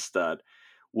cinemas that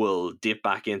will dip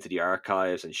back into the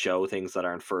archives and show things that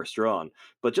aren't first run,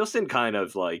 but just in kind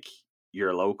of like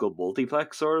your local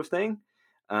multiplex sort of thing.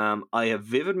 I have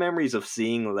vivid memories of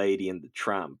seeing Lady and the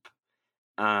Tramp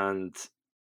and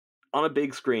on a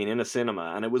big screen in a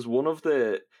cinema, and it was one of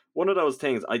those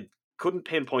things. I couldn't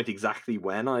pinpoint exactly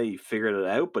when I figured it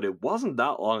out, but it wasn't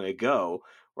that long ago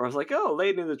where I was like, oh,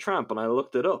 Lady and the Tramp, and I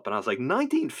looked it up and I was like,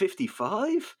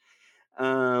 1955?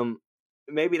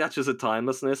 Maybe that's just a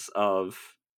timelessness of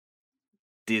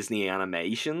Disney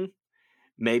animation.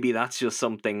 Maybe that's just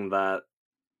something that,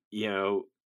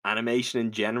 animation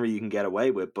in general you can get away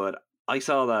with, but I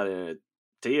saw that in a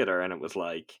theater and it was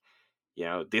like,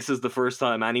 this is the first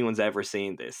time anyone's ever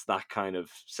seen this, that kind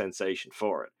of sensation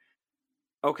for it.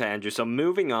 Okay, Andrew, so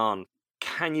moving on,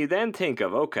 can you then think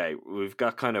of, okay, we've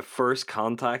got kind of first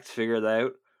contact figured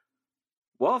out.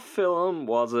 What film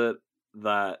was it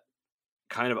that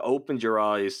kind of opened your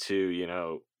eyes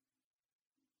to,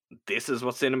 this is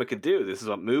what cinema can do, this is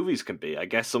what movies can be? I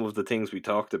guess some of the things we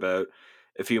talked about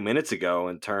a few minutes ago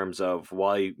in terms of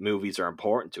why movies are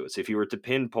important to us. If you were to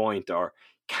pinpoint, or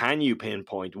can you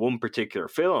pinpoint one particular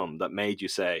film that made you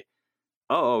say,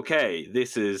 oh, okay,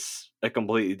 this is a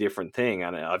completely different thing,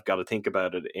 and I've got to think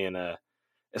about it in a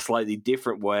slightly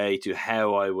different way to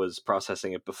how I was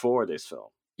processing it before this film.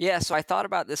 Yeah, so I thought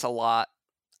about this a lot,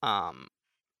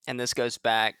 and this goes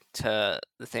back to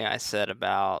the thing I said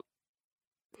about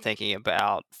thinking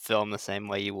about film the same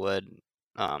way you would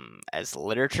as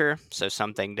literature, so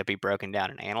something to be broken down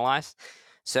and analyzed.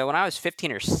 So when I was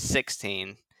 15 or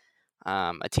 16,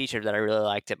 a teacher that I really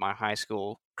liked at my high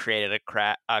school created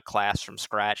a class from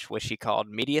scratch, which he called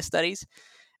Media Studies.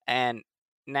 And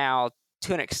now,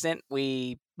 to an extent,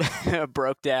 we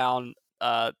broke down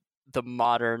the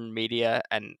modern media.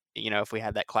 And, if we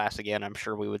had that class again, I'm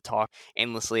sure we would talk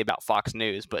endlessly about Fox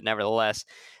News. But nevertheless,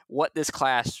 what this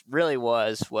class really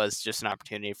was just an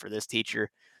opportunity for this teacher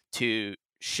to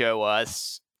show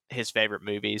us his favorite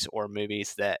movies, or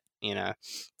movies that,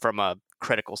 from a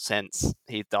critical sense,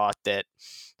 he thought that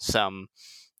some,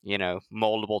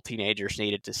 moldable teenagers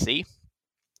needed to see.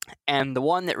 And the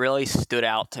one that really stood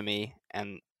out to me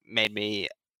and made me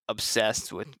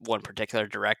obsessed with one particular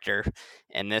director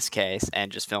in this case,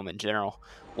 and just film in general,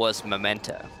 was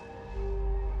Memento.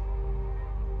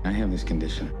 I have this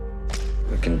condition.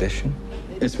 The condition?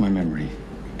 It's my memory.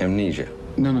 Amnesia.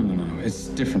 No. It's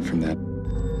different from that.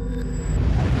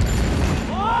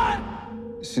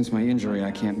 Since my injury,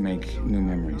 I can't make new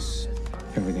memories.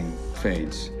 Everything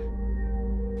fades.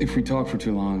 If we talk for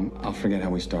too long, I'll forget how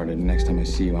we started. And next time I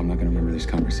see you, I'm not going to remember this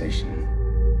conversation.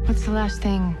 What's the last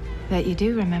thing that you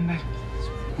do remember?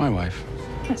 My wife.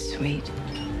 That's sweet.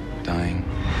 Dying.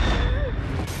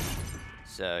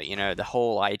 So, the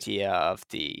whole idea of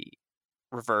the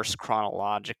reverse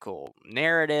chronological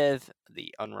narrative,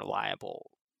 the unreliable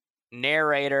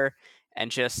narrator, and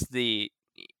just the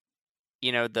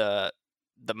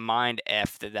mind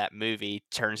F that movie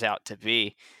turns out to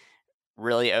be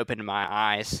really opened my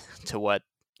eyes to what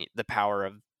the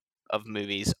power of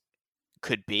movies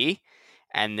could be.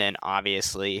 And then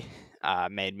obviously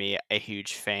made me a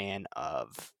huge fan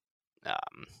of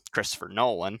Christopher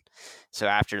Nolan. So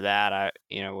after that, I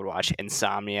would watch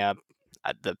Insomnia.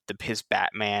 His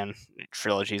Batman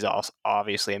trilogy is also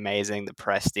obviously amazing. The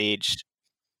Prestige.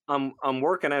 I'm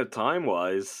working out time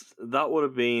wise. That would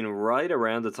have been right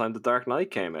around the time The Dark Knight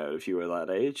came out, if you were that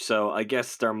age. So I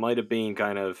guess there might have been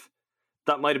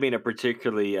that might have been a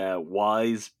particularly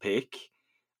wise pick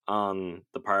on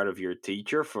the part of your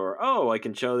teacher for, I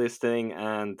can show this thing,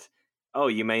 and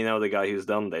you may know the guy who's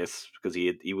done this, because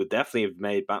he would definitely have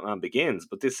made Batman Begins,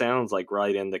 but this sounds like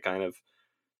right in the kind of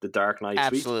the Dark Knight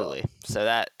Absolutely. sweet spot. So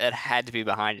that it had to be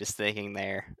behind his thinking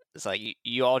there. It's like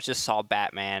you all just saw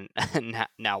Batman and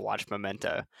now watch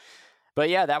Memento. But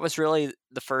yeah, that was really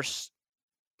the first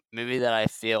movie that I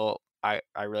feel I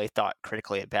really thought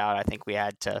critically about. I think we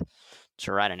had to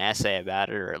write an essay about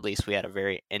it, or at least we had a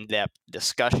very in-depth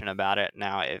discussion about it.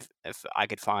 Now, if I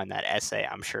could find that essay,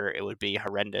 I'm sure it would be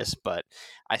horrendous, but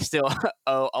I still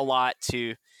owe a lot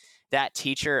to that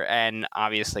teacher and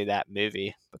obviously that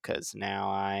movie, because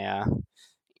now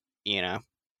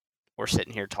we're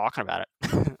sitting here talking about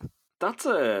it. That's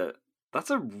a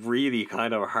really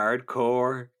kind of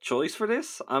hardcore choice for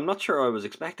this. I'm not sure I was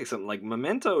expecting something like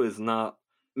Memento is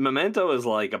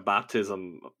like a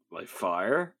baptism by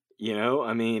fire.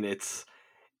 I mean, it's,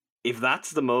 if that's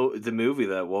the movie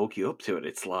that woke you up to it,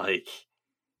 it's like,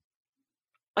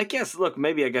 I guess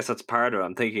that's part of it.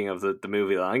 I'm thinking of the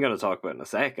movie that I'm going to talk about in a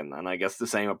second, and I guess the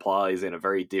same applies in a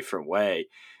very different way.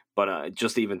 But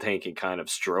just even thinking kind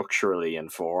of structurally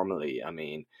and formally, I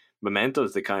mean, Memento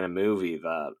is the kind of movie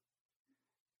that,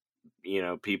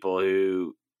 people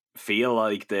who feel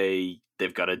like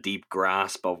they've got a deep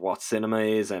grasp of what cinema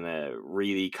is, and a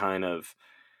really kind of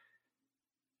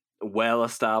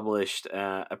well-established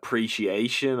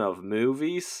appreciation of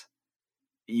movies,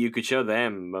 you could show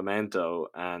them Memento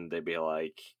and they'd be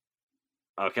like,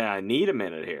 okay, I need a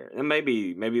minute here. And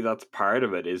maybe that's part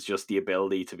of it, is just the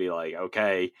ability to be like,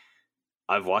 okay,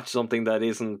 I've watched something that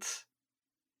isn't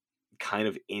kind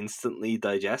of instantly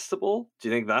digestible. Do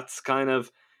you think that's kind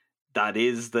of, that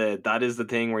is the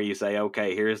thing where you say,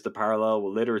 okay, here's the parallel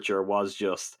with literature, was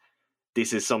just,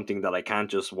 this is something that I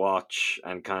can't just watch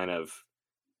and kind of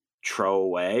throw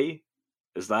away?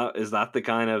 Is that the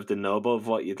kind of the nub of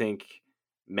what you think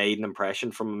made an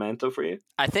impression from Memento for you?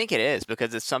 I think it is,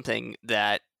 because it's something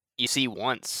that you see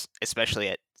once, especially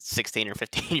at 16 or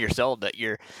 15 years old, that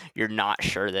you're not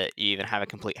sure that you even have a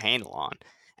complete handle on.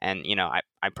 And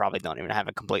I probably don't even have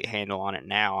a complete handle on it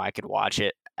now. I could watch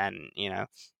it and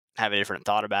have a different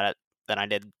thought about it than I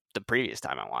did the previous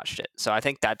time I watched it. So I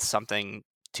think that's something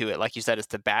to it. Like you said, it's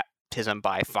the baptism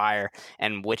by fire,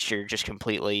 and which you're just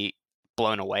completely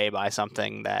blown away by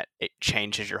something that it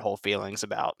changes your whole feelings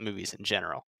about movies in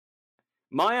general.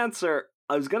 My answer,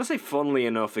 I was gonna say, funnily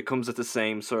enough, it comes at the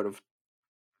same sort of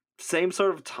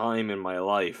time in my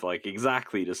life, like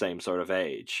exactly the same sort of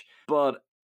age. But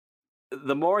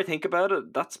the more I think about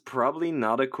it, that's probably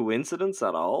not a coincidence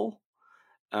at all.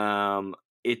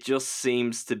 It just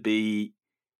seems to be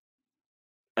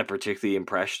a particularly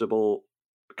impressionable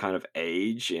kind of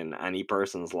age in any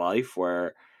person's life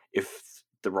where if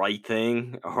the right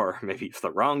thing or maybe if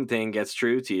the wrong thing gets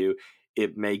true to you,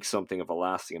 it makes something of a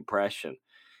lasting impression.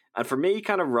 And for me,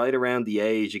 kind of right around the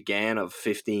age again of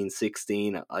 15,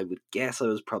 16, I would guess I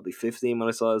was probably 15 when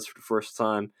I saw this for the first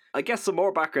time. I guess some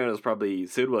more background is probably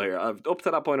suitable here. Up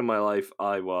to that point in my life,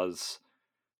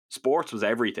 sports was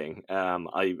everything.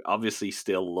 I obviously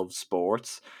still love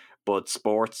sports, but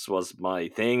sports was my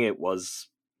thing. It was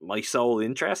my sole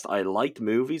interest. I liked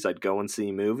movies. I'd go and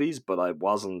see movies, but I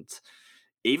wasn't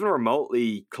even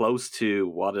remotely close to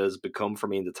what has become for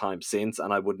me in the time since,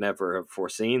 and I would never have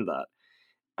foreseen that.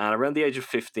 And around the age of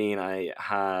 15, I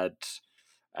had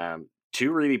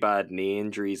two really bad knee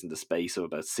injuries in the space of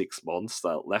about 6 months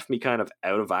that left me kind of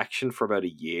out of action for about a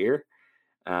year.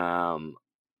 And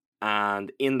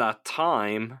in that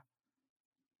time,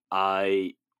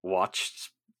 I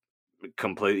watched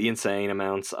completely insane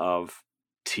amounts of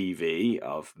TV,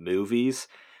 of movies.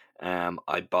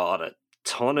 I bought a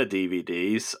ton of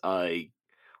DVDs. I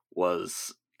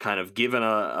was kind of given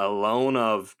a loan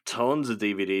of tons of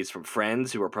DVDs from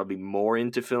friends who were probably more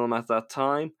into film at that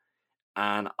time.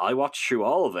 And I watched through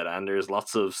all of it. And there's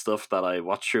lots of stuff that I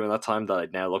watched through in that time that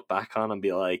I'd now look back on and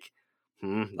be like,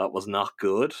 that was not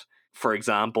good. For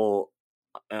example,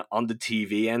 on the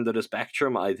TV end of the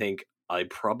spectrum, I think I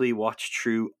probably watched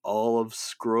through all of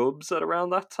Scrubs at around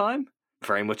that time.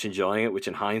 Very much enjoying it, which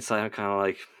in hindsight, I'm kind of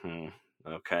like,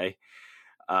 okay.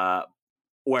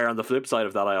 Where on the flip side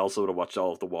of that, I also would have watched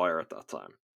all of The Wire at that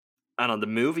time. And on the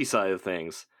movie side of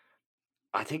things,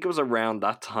 I think it was around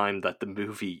that time that the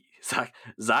movie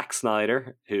Zack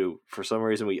Snyder, who for some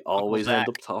reason we always end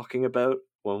up talking about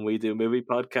when we do movie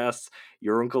podcasts,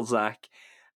 your Uncle Zach,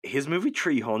 his movie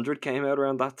 300 came out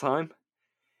around that time.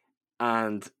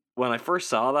 And when I first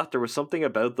saw that, there was something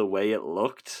about the way it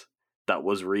looked that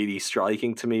was really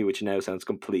striking to me, which now sounds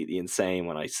completely insane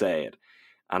when I say it.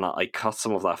 And I caught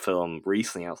some of that film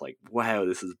recently. I was like, wow,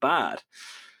 this is bad.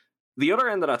 The other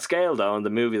end of that scale, though, and the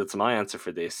movie that's my answer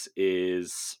for this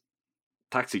is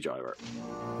Taxi Driver.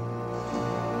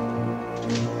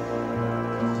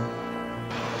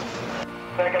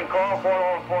 Second call,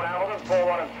 401 Port Hamilton,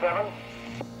 417.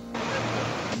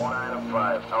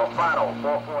 195. Alfano,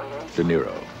 448. De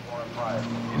Niro.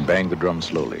 In Bang the Drum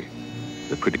Slowly,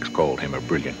 the critics called him a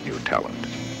brilliant new talent.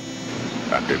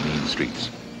 After Mean Streets,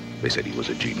 they said he was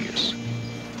a genius.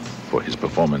 For his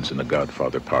performance in The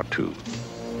Godfather Part 2,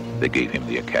 they gave him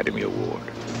the Academy Award.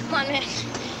 Come on, man.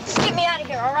 Just get me out of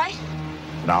here, all right?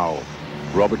 Now,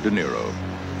 Robert De Niro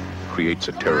creates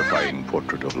a terrifying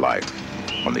portrait of life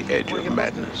on the edge of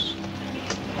madness.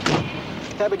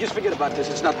 Tabby, just forget about this.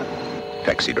 It's nothing.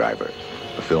 Taxi Driver,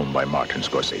 a film by Martin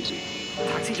Scorsese.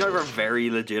 Taxi Driver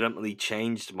very legitimately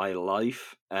changed my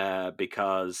life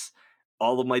because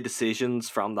all of my decisions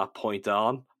from that point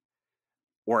on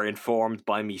were informed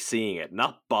by me seeing it,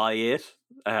 not by it.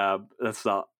 Let's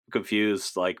not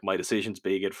confuse like my decisions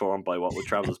being informed by what would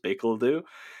Travis Bickle do,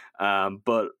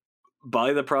 but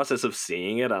by the process of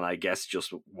seeing it, and I guess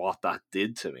just what that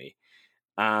did to me.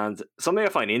 And something I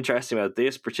find interesting about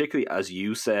this, particularly as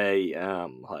you say,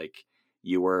 like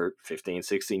you were 15,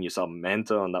 16, you saw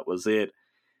Memento and that was it,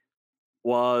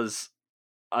 was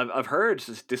I've heard,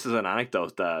 this is an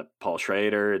anecdote, that Paul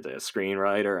Schrader, the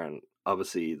screenwriter and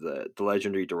obviously the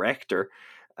legendary director,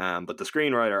 but the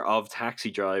screenwriter of Taxi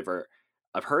Driver,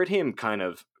 I've heard him kind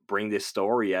of bring this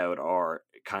story out or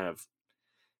kind of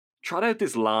trot out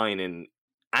this line in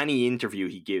any interview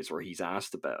he gives where he's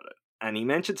asked about it. And he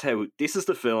mentions how this is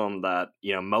the film that,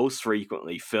 you know, most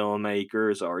frequently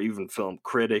filmmakers or even film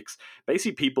critics,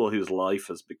 basically people whose life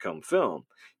has become film,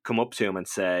 come up to him and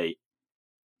say,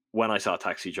 when I saw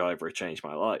Taxi Driver, it changed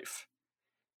my life.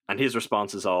 And his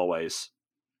response is always,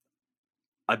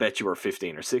 I bet you were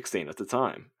 15 or 16 at the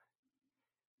time.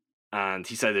 And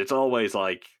he said it's always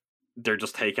like, they're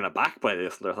just taken aback by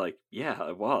this. They're like, yeah,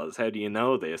 I was. How do you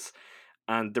know this?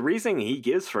 And the reason he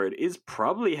gives for it is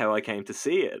probably how I came to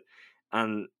see it.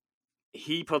 And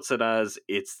he puts it as,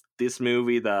 it's this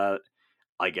movie that,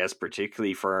 I guess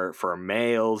particularly for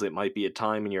males, it might be a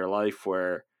time in your life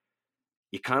where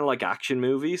you kind of like action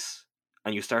movies.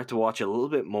 and you start to watch a little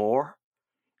bit more,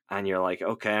 and you're like,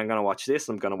 okay, I'm going to watch this,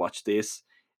 I'm going to watch this.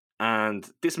 And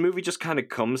this movie just kind of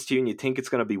comes to you, and you think it's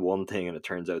going to be one thing, and it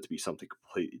turns out to be something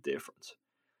completely different.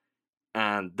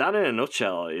 And that, in a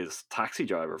nutshell, is Taxi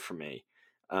Driver for me.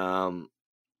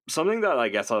 Something that I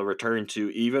guess I'll return to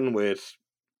even with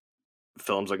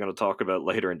films I'm going to talk about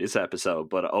later in this episode,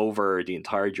 but over the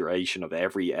entire duration of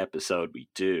every episode we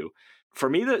do. For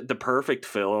me, the perfect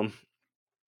film,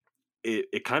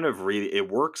 it kind of really, it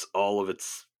works all of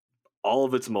its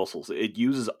muscles. It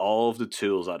uses all of the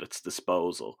tools at its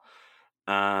disposal.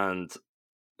 And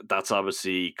that's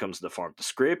obviously comes in the form of the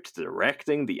script, the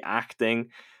directing, the acting,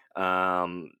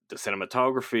 the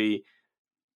cinematography.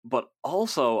 But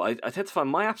also, I tend to find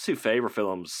my absolute favorite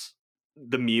films,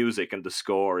 the music and the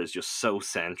score is just so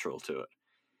central to it.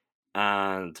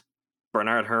 And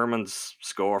Bernard Herrmann's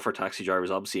score for Taxi Driver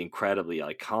is obviously incredibly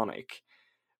iconic.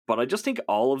 But I just think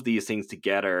all of these things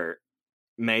together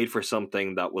made for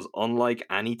something that was unlike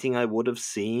anything I would have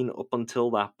seen up until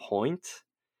that point.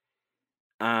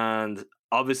 And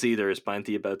obviously there's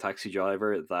plenty about Taxi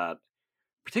Driver that,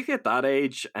 particularly at that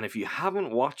age, and if you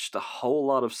haven't watched a whole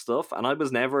lot of stuff, and I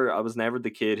was never the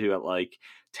kid who at like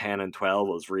 10 and 12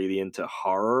 was really into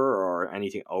horror or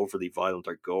anything overly violent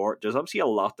or gore. There's obviously a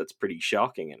lot that's pretty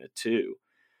shocking in it too.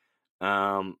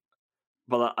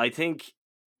 But I think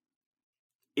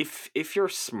if you're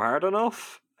smart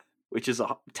enough, which is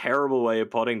a terrible way of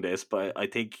putting this, but I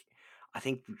think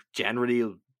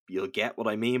generally you'll get what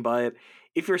I mean by it.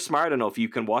 If you're smart enough, you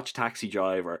can watch Taxi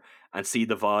Driver and see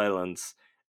the violence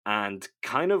and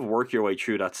kind of work your way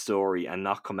through that story and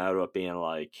not come out of it being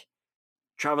like,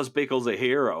 Travis Bickle's a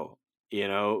hero, you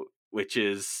know, which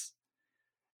is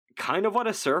kind of what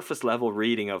a surface level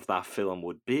reading of that film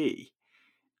would be.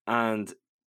 And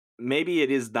maybe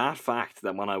it is that fact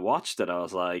that when I watched it, I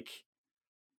was like,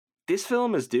 this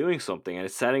film is doing something and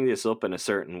it's setting this up in a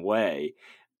certain way.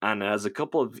 And it has a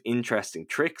couple of interesting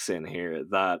tricks in here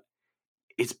that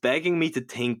it's begging me to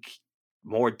think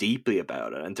more deeply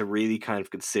about it and to really kind of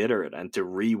consider it and to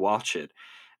rewatch it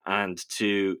and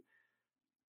to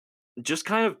just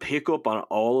kind of pick up on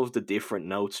all of the different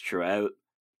notes throughout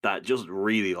that just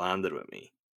really landed with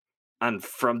me. And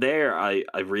from there, I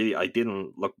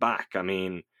didn't look back. I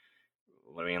mean,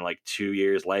 like 2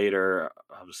 years later,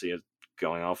 obviously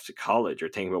going off to college or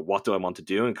thinking about what do I want to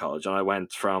do in college. And I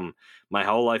went from my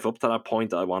whole life up to that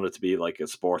point, I wanted to be like a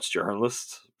sports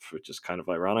journalist, which is kind of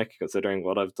ironic considering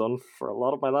what I've done for a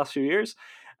lot of my last few years.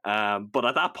 But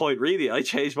at that point, really, I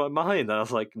changed my mind. And I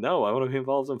was like, no, I want to be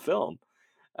involved in film.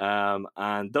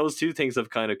 And those two things have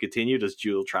kind of continued as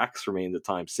dual tracks for me in the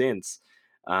time since.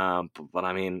 But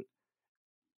I mean,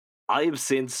 I've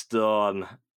since done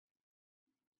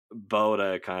both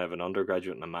a kind of an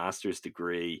undergraduate and a master's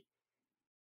degree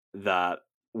that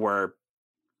were,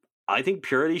 I think,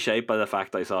 purely shaped by the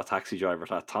fact I saw Taxi Driver at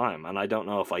that time. And I don't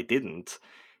know if I didn't,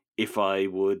 if I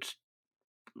would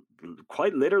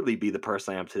quite literally be the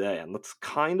person I am today. And that's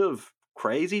kind of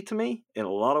crazy to me in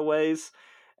a lot of ways.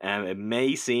 And it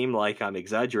may seem like I'm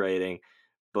exaggerating,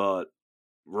 but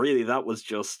really that was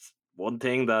just one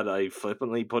thing that I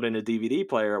flippantly put in a DVD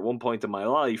player at one point in my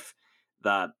life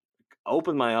that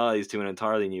opened my eyes to an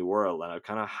entirely new world, and I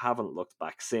kind of haven't looked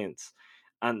back since.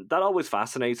 And that always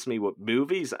fascinates me with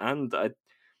movies, and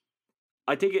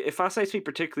I think it fascinates me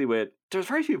particularly with, there's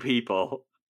very few people,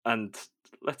 and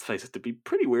let's face it, to be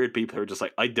pretty weird people who are just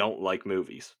like, I don't like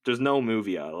movies. There's no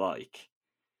movie I like.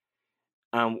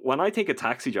 When I think of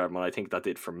Taxi Driver, when I think that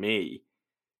did for me,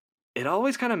 it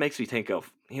always kind of makes me think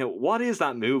of, what is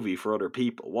that movie for other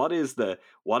people? What is the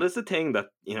thing that,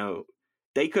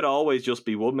 they could always just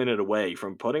be 1 minute away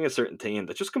from putting a certain thing in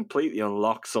that just completely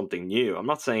unlocks something new. I'm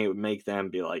not saying it would make them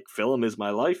be like, film is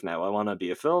my life now. I want to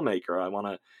be a filmmaker. I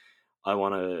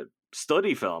want to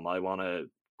study film. I want to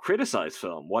criticize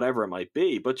film, whatever it might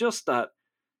be. But just that,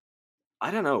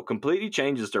 I don't know, completely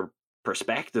changes their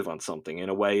perspective on something in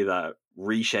a way that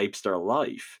reshapes their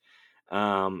life.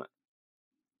 I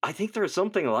think there's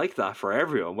something like that for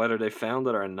everyone, whether they found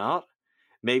it or not.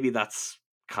 Maybe that's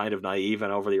kind of naive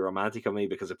and overly romantic of me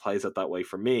because it plays out that way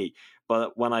for me.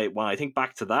 But when I think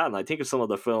back to that and I think of some of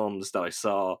the films that I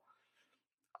saw,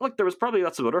 look, there was probably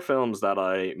lots of other films that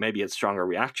I maybe had stronger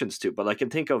reactions to, but I can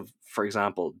think of, for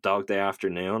example, Dog Day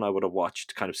Afternoon. I would have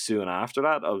watched kind of soon after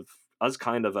that as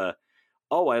kind of a,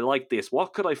 oh, I like this.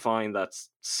 What could I find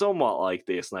that's somewhat like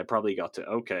this? And I probably got to,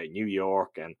 okay, New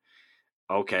York, and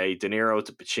okay, De Niro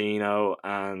to Pacino,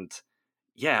 and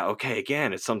yeah, okay,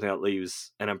 again, it's something that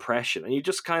leaves an impression. And you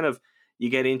just kind of, you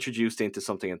get introduced into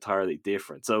something entirely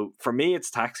different. So for me, it's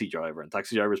Taxi Driver, and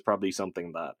Taxi Driver is probably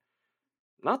something that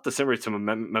not dissimilar to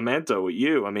Memento with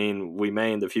you. I mean, we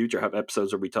may in the future have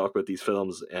episodes where we talk about these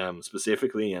films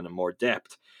specifically and in more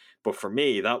depth. But for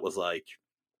me, that was like,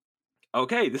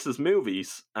 okay, this is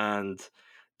movies, and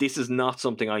this is not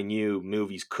something I knew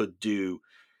movies could do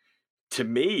to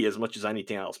me as much as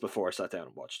anything else before I sat down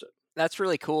and watched it. That's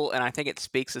really cool, and I think it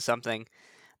speaks to something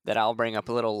that I'll bring up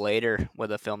a little later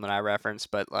with a film that I reference,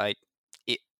 but like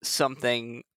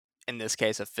something, in this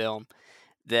case a film,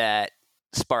 that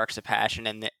sparks a passion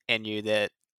in you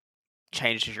that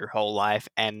changes your whole life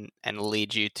and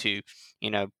leads you to,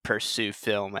 pursue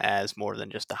film as more than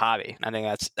just a hobby. And I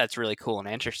think that's really cool and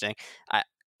interesting.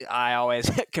 I always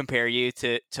compare you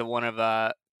to one of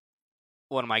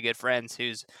my good friends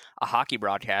who's a hockey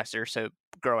broadcaster. So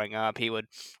growing up, he would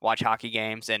watch hockey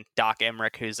games, and Doc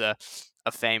Emmerich, who's a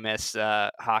famous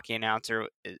hockey announcer,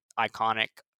 iconic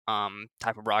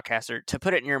type of broadcaster. To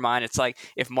put it in your mind, it's like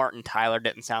if Martin Tyler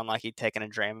didn't sound like he'd taken a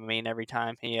Dramamine every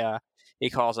time he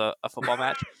calls a football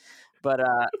match. But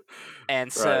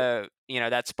and so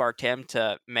that sparked him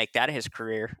to make that his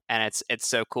career, and it's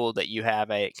so cool that you have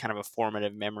a kind of a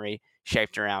formative memory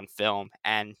shaped around film.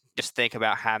 And just think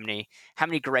about how many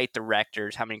great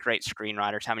directors, how many great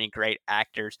screenwriters, how many great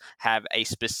actors have a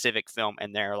specific film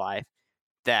in their life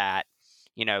that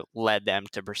led them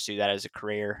to pursue that as a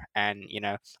career, and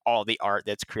all the art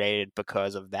that's created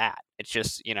because of that. It's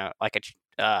just like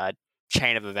a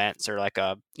chain of events, or like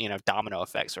a domino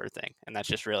effect sort of thing, and that's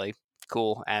just really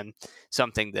cool, and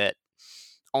something that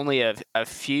only a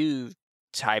few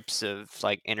types of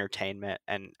like entertainment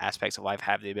and aspects of life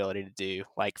have the ability to do,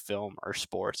 like film or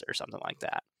sports or something like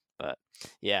that. But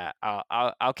yeah,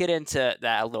 I'll get into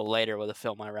that a little later with a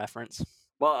film I reference.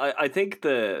 Well, I think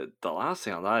the last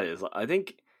thing on that is, I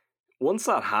think once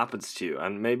that happens to you,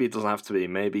 and maybe it doesn't have to be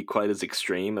maybe quite as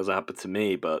extreme as it happened to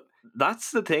me, but that's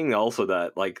the thing also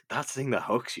that, like, that's the thing that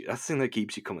hooks you. That's the thing that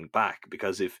keeps you coming back.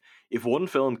 Because if one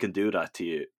film can do that to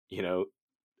you,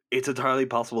 it's entirely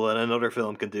possible that another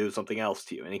film can do something else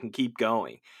to you, and it can keep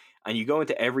going. And you go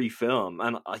into every film,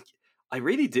 and I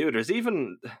really do. There's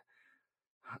even,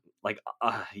 like,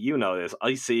 this,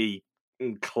 I see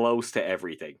close to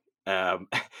everything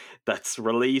that's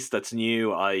released, that's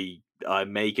new. I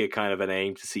make it kind of an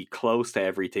aim to see close to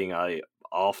everything. I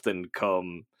often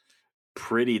come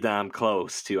pretty damn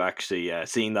close to actually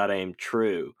seeing that aim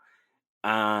true.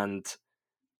 And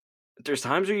there's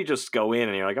times where you just go in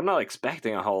and you're like, I'm not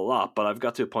expecting a whole lot, but I've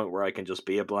got to a point where I can just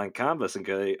be a blank canvas and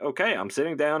go, okay, I'm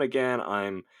sitting down again,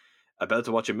 I'm about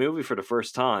to watch a movie for the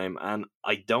first time, and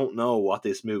I don't know what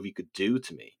this movie could do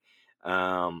to me.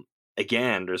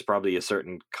 Again, there's probably a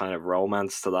certain kind of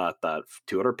romance to that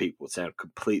to other people would sound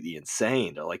completely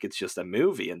insane. They're like, it's just a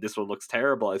movie and this one looks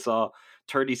terrible. I saw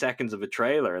 30 seconds of a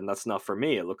trailer and that's not for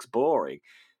me. It looks boring.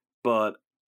 But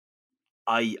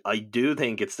I do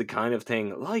think it's the kind of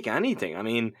thing, like anything. I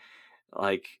mean,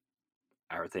 like,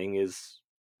 our thing is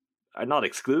not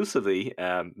exclusively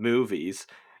movies,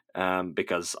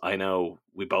 because I know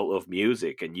we both love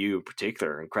music, and you in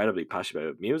particular are incredibly passionate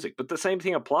about music, but the same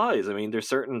thing applies. I mean, there's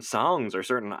certain songs or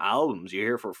certain albums you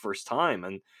hear for the first time,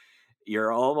 and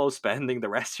you're almost spending the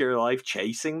rest of your life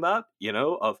chasing that,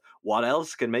 of what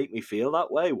else can make me feel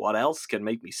that way, what else can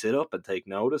make me sit up and take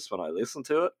notice when I listen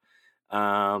to it.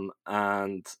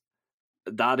 And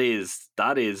that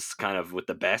is kind of with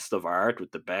the best of art,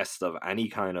 with the best of any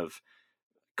kind of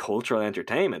cultural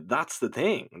entertainment. That's the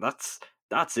thing. That's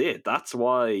it. That's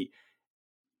why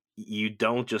you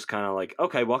don't just kind of like,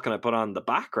 okay, what can I put on the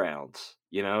background,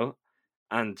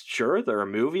 And sure, there are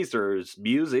movies, there's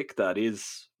music that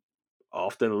is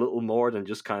often a little more than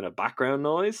just kind of background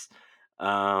noise.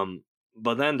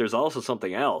 But then there's also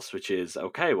something else, which is,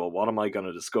 okay, well, what am I going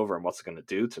to discover and what's it going to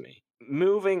do to me?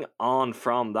 Moving on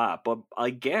from that, but I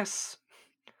guess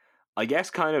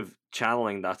kind of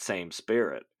channeling that same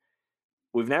spirit,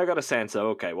 we've now got a sense of,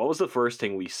 okay, what was the first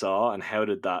thing we saw and how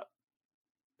did that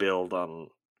build on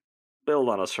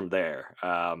us from there?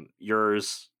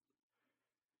 Yours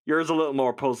a little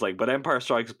more puzzling, but Empire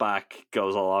Strikes Back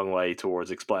goes a long way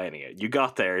towards explaining it. You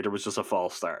got there was just a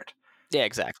false start. Yeah,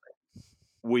 exactly.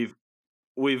 We've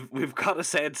got a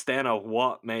sense then of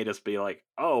what made us be like,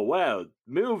 oh wow,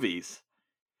 movies.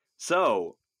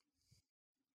 So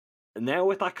now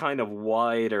with that kind of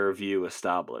wider view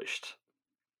established,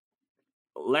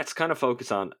 let's kind of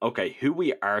focus on, okay, who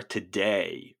we are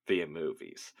today via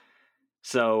movies.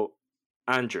 So,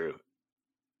 Andrew,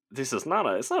 it's not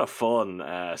a fun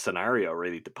scenario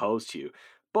really to pose to you,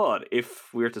 but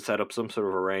if we were to set up some sort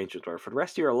of arrangement where for the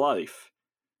rest of your life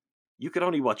you could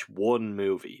only watch one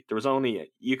movie,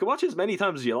 you could watch as many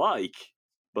times as you like,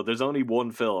 but there's only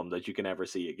one film that you can ever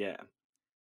see again,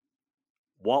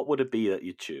 what would it be that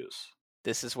you choose?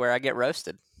 This is where I get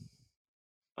roasted.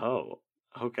 Oh,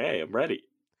 okay, I'm ready.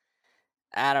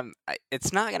 Adam,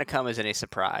 it's not going to come as any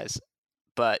surprise,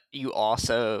 but you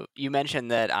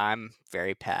mentioned that I'm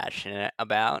very passionate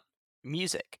about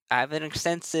music. I have an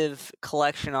extensive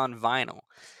collection on vinyl.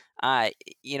 I,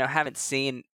 haven't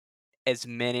seen as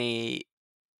many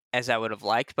as I would have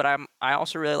liked, but I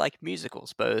also really like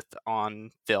musicals, both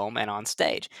on film and on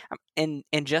stage. In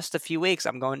just a few weeks,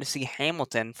 I'm going to see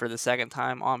Hamilton for the second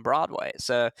time on Broadway.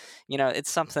 So,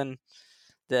 it's something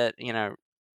that,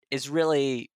 is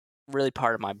really, really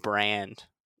part of my brand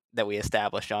that we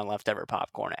established on Leftover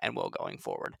Popcorn and will going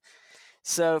forward.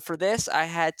 So for this, I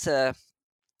had to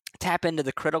tap into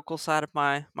the critical side of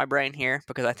my brain here,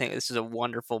 because I think this is a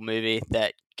wonderful movie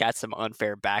that got some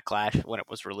unfair backlash when it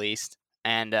was released.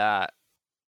 And I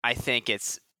think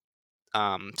it's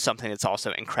something that's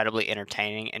also incredibly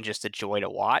entertaining and just a joy to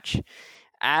watch.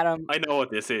 Adam, I know what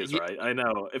this is, right? I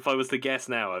know. If I was to guess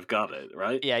now, I've got it,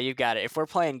 right? Yeah, you've got it. If we're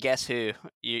playing Guess Who,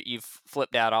 you've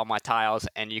flipped out all my tiles,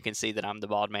 and you can see that I'm the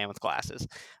bald man with glasses.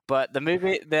 But the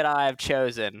movie that I've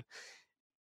chosen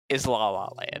is La La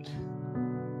Land.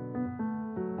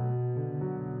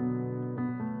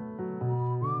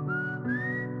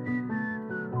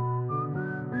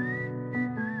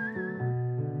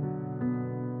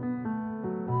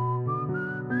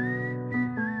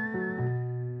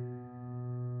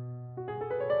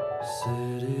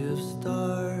 City of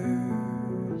stars,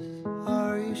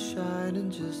 are you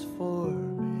shining just for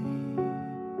me?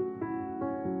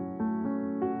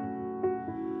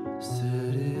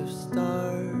 City of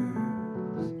stars,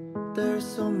 there's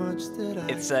so much that I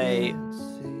can't see.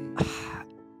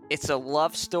 It's a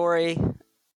love story.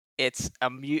 It's a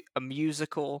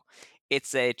musical.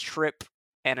 It's a trip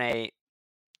and a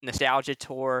nostalgia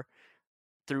tour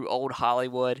through old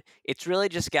Hollywood. It's really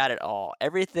just got it all.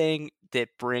 Everything that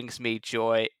brings me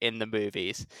joy in the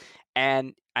movies.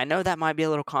 And I know that might be a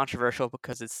little controversial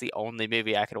because it's the only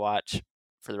movie I could watch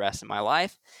for the rest of my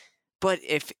life. But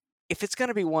if it's going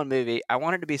to be one movie, I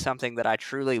want it to be something that I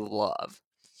truly love.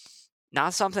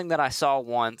 Not something that I saw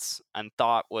once and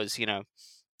thought was,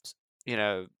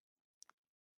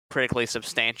 critically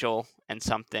substantial and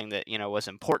something that, was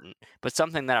important, but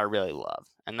something that I really love.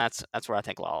 And that's where I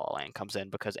think La La Land comes in,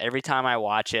 because every time I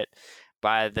watch it,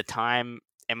 by the time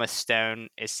Emma Stone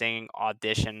is singing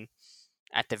Audition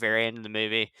at the very end of the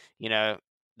movie,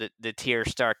 the tears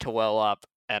start to well up,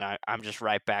 and I'm just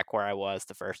right back where I was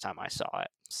the first time I saw it.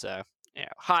 So,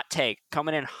 hot take,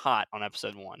 coming in hot on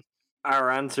episode 1.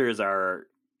 Our answers are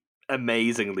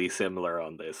amazingly similar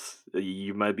on this.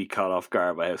 You might be caught off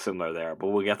guard by how similar they are, but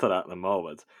we'll get to that in a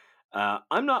moment.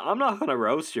 I'm not going to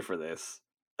roast you for this.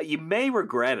 You may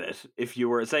regret it if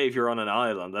you're on an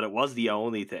island that it was the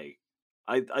only thing.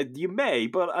 You may,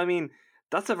 but I mean,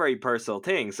 that's a very personal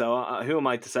thing. So who am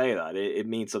I to say that? It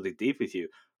means something deeply to you.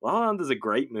 La La Land is a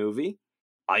great movie.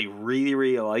 I really,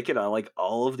 really like it. I like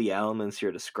all of the elements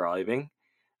you're describing.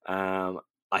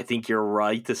 I think you're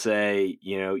right to say,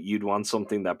 you'd want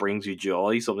something that brings you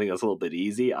joy, something that's a little bit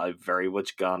easy. I've very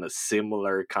much gone a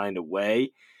similar kind of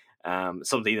way.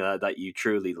 Something that you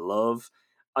truly love.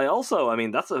 I also,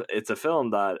 it's a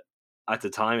film that at the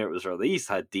time it was released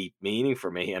had deep meaning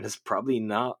for me, and is probably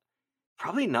not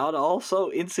also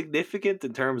insignificant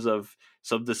in terms of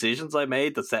some decisions I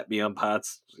made that set me on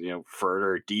paths,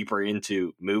 further deeper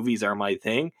into movies are my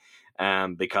thing.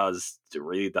 Because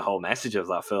really the whole message of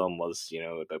that film was,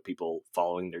 about people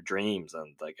following their dreams,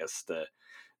 and I guess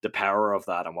the power of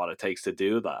that and what it takes to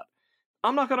do that.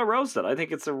 I'm not going to roast it. I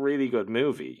think it's a really good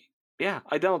movie. Yeah,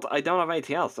 I don't have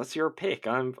anything else. That's your pick.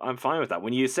 I'm fine with that.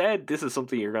 When you said this is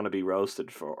something you're going to be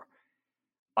roasted for,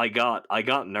 I got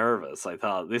nervous. I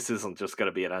thought this isn't just going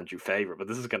to be an Andrew favorite, but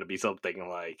this is going to be something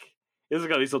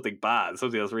bad,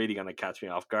 something that's really going to catch me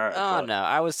off guard. Oh, no.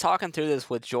 I was talking through this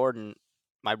with Jordan,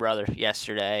 my brother,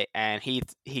 yesterday, and he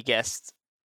guessed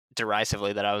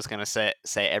derisively that I was going to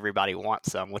say Everybody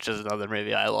Wants Some, which is another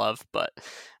movie I love, but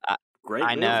great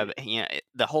I movie. know, but,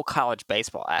 the whole college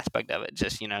baseball aspect of it,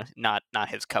 just, not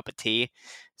his cup of tea.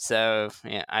 So,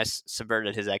 I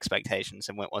subverted his expectations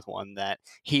and went with one that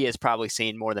he has probably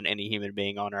seen more than any human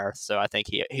being on earth. So I think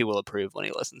he will approve when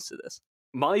he listens to this.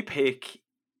 My pick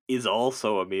is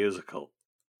also a musical.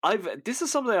 This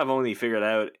is something I've only figured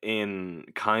out in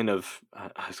kind of,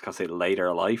 I was going to say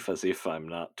later life, as if I'm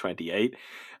not 28.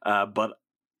 But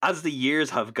as the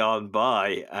years have gone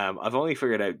by, I've only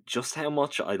figured out just how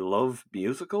much I love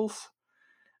musicals.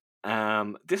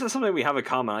 This is something we have in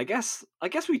common. I guess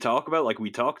we talked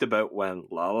about when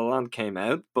La La Land came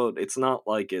out, but it's not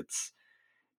like it's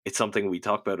something we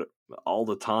talk about all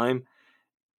the time.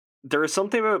 there is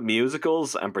something about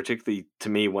musicals, and particularly to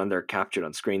me when they're captured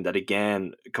on screen, that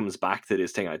again comes back to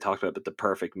this thing I talked about the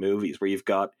perfect movies, where you've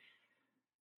got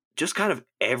just kind of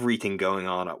everything going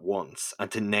on at once. And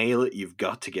to nail it, you've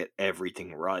got to get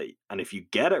everything right. And if you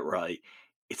get it right,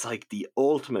 it's like the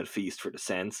ultimate feast for the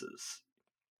senses.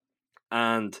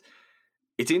 And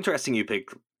it's interesting you pick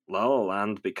La La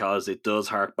Land because it does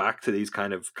hark back to these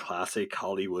kind of classic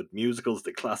Hollywood musicals,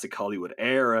 the classic Hollywood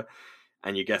era.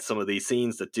 And you get some of these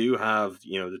scenes that do have,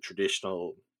 you know, the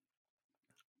traditional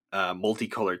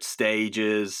multicolored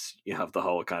stages. You have the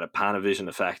whole kind of Panavision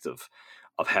effect of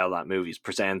how that movie's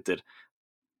presented.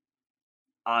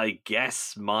 I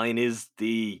guess mine is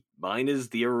the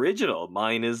original.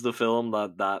 Mine is the film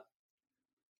that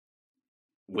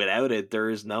without it there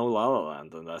is no La La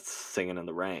Land, and that's Singing in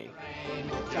the Rain.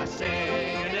 Just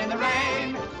singing in the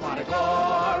rain, what a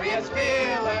glorious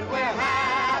feeling. We're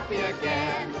happy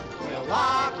again. We'll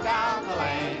walk down the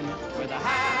lane with a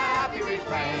happy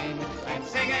refrain and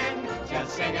singing,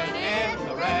 just singing in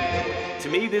the rain. To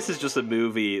me, this is just a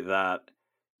movie that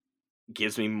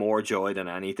gives me more joy than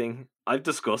anything. I've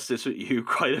discussed this with you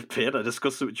quite a bit. I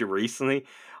discussed it with you recently.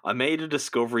 I made a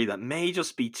discovery that may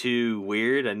just be too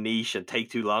weird and niche and take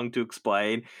too long to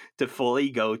explain to fully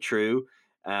go through.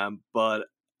 But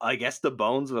I guess the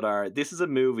bones of it are, this is a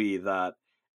movie that,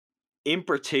 in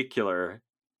particular,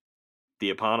 the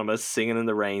eponymous Singing in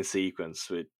the Rain sequence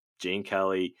with Gene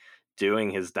Kelly doing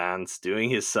his dance, doing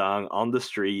his song on the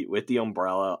street with the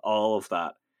umbrella, all of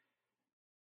that.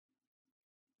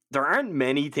 There aren't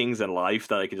many things in life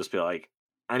that I could just be like,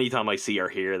 anytime I see or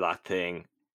hear that thing,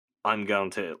 I'm going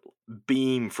to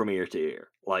beam from ear to ear,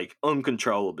 like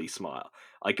uncontrollably smile.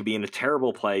 I could be in a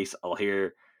terrible place, I'll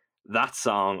hear that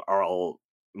song, or I'll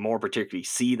more particularly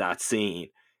see that scene,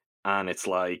 and it's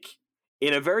like,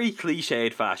 in a very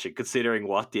cliched fashion, considering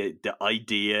what the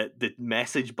idea, the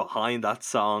message behind that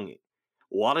song,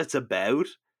 what it's about,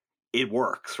 it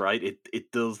works, right?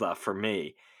 It does that for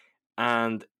me.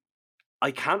 And I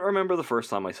can't remember the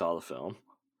first time I saw the film.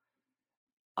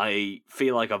 I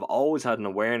feel like I've always had an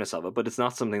awareness of it, but it's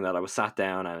not something that I was sat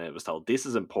down and it was told, this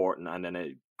is important, and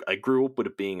then I grew up with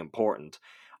it being important.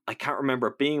 I can't remember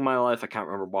it being in my life. I can't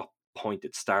remember what point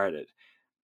it started.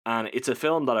 And it's a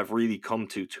film that I've really come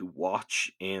to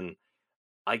watch in,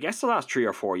 I guess, the last 3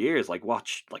 or 4 years, like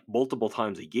watch like multiple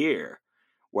times a year,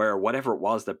 where whatever it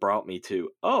was that brought me to,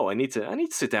 oh, I need to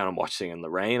sit down and watch Singing in the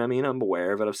Rain. I mean, I'm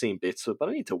aware of it, I've seen bits of it, but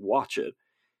I need to watch it.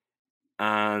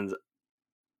 And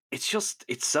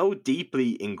it's so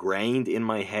deeply ingrained in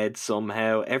my head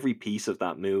somehow, every piece of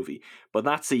that movie. But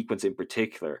that sequence in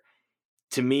particular,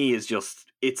 to me, is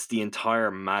just, it's the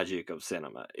entire magic of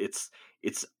cinema. It's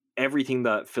everything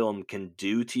that film can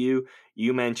do to you.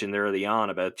 You mentioned early on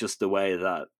about just the way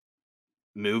that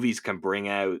movies can bring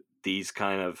out these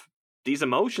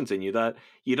emotions in you that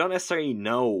you don't necessarily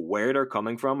know where they're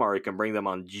coming from, or it can bring them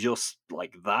on just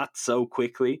like that so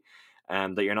quickly,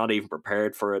 that you're not even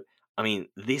prepared for it. I mean,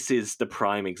 this is the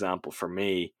prime example for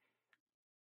me.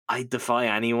 I defy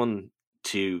anyone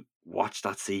to watch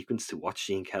that sequence, to watch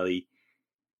Gene Kelly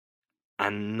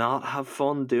and not have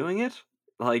fun doing it.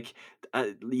 Like,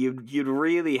 you'd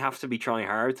really have to be trying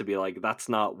hard to be like, that's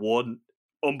not, one,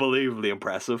 unbelievably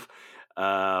impressive,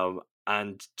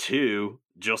 and two,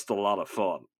 just a lot of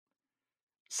fun.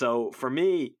 So for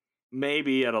me,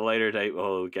 maybe at a later date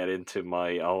we'll get into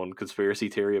my own conspiracy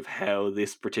theory of how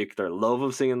this particular love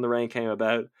of Singing in the Rain came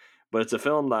about, but it's a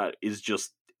film that is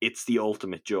just, it's the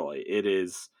ultimate joy. It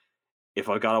is, if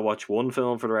I gotta watch one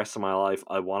film for the rest of my life,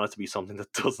 I want it to be something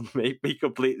that doesn't make me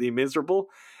completely miserable.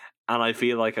 And I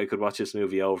feel like I could watch this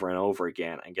movie over and over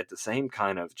again and get the same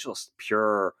kind of just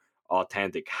pure,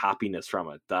 authentic happiness from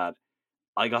it that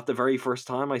I got the very first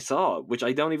time I saw it, which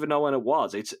I don't even know when it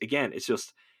was. It's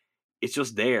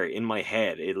just there in my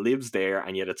head. It lives there,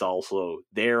 and yet it's also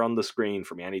there on the screen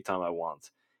for me anytime I want.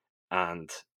 And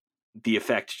the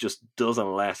effect just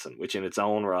doesn't lessen, which in its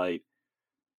own right,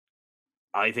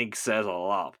 I think says a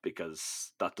lot,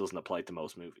 because that doesn't apply to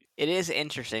most movies. It is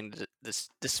interesting,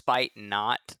 despite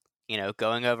not,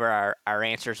 going over our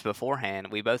answers beforehand,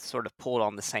 we both sort of pulled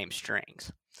on the same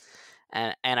strings.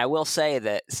 And I will say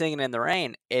that Singing in the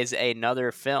Rain is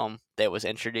another film that was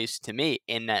introduced to me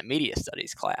in that media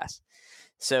studies class.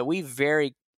 So we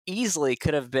very easily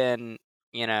could have been,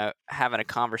 having a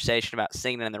conversation about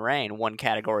Singing in the Rain one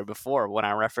category before when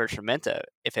I referenced Memento,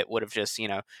 if it would have just,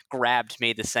 grabbed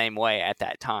me the same way at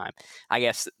that time. I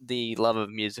guess the love of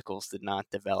musicals did not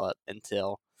develop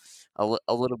until a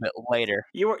little bit later.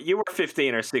 You were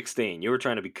 15 or 16. You were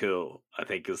trying to be cool, I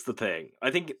think, is the thing.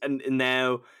 I think, and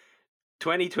now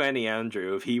 2020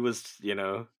 Andrew, if he was,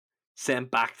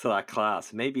 sent back to that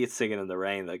class. Maybe it's Singing in the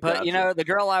Rain that But, grabs you know, you. the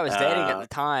girl I was dating at the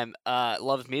time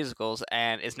loves musicals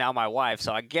and is now my wife,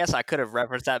 so I guess I could have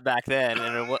referenced that back then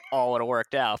and all would have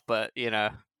worked out. But, you know,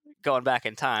 going back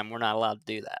in time, we're not allowed to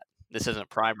do that. This isn't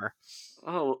Primer.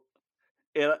 Oh,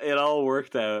 it all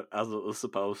worked out as it was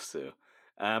supposed to.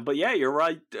 But yeah, you're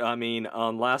right. I mean,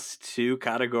 on last two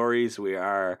categories, we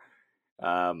are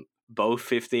both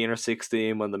 15 or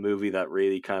 16 when the movie that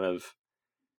really kind of,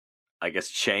 I guess,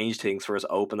 changed things for us,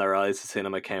 opened our eyes to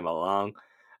cinema came along.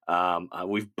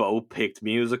 We've both picked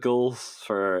musicals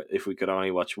for if we could only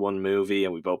watch one movie,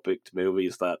 and we both picked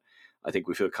movies that I think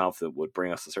we feel confident would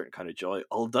bring us a certain kind of joy.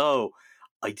 Although,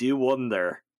 I do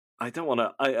wonder, I don't want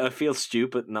to, I feel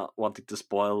stupid not wanting to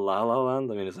spoil La La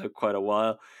Land. I mean, it's out quite a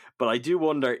while, but I do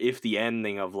wonder if the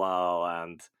ending of La La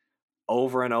Land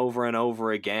over and over and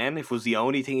over again, if it was the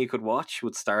only thing you could watch,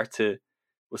 would start to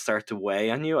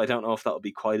weigh on you. I don't know if that would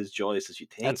be quite as joyous as you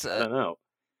think. I don't know.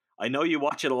 I know you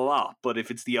watch it a lot, but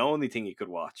if it's the only thing you could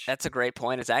watch. That's a great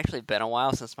point. It's actually been a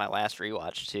while since my last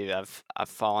rewatch too. I've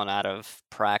fallen out of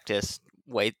practice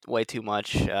way too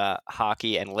much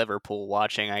hockey and Liverpool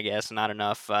watching, I guess, not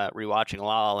enough rewatching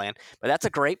La La Land. But that's a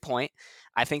great point.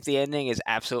 I think the ending is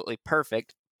absolutely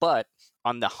perfect, but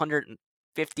on the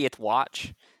 150th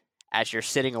watch, as you're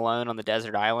sitting alone on the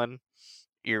desert island,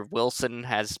 your Wilson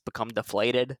has become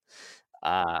deflated.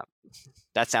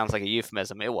 That sounds like a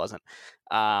euphemism. It wasn't.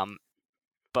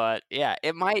 But yeah,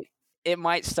 it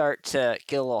might start to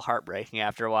get a little heartbreaking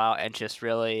after a while and just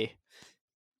really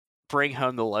bring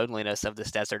home the loneliness of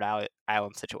this desert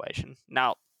island situation.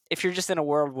 Now, if you're just in a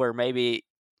world where maybe,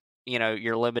 you know,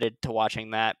 you're limited to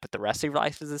watching that, but the rest of your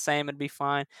life is the same, it'd be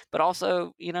fine. But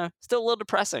also, you know, still a little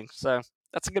depressing. So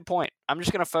that's a good point. I'm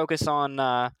just going to focus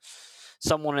on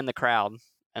someone in the crowd,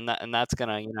 and that's going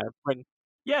to, you know, bring.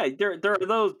 Yeah,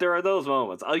 there are those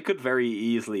moments. I could very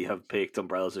easily have picked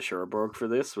Umbrellas of Cherbourg for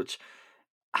this, which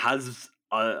has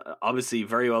obviously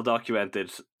very well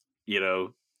documented, you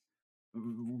know,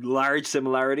 large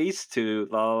similarities to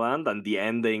La La Land, and the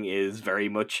ending is very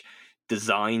much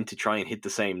designed to try and hit the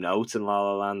same notes in La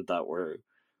La Land that were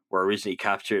originally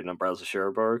captured in Umbrellas of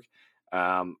Cherbourg.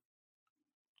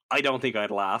 I don't think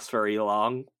I'd last very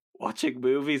long watching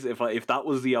movies if that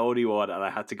was the only one and I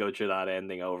had to go through that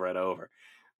ending over and over.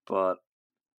 But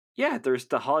yeah, there's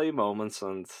the high moments,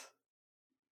 and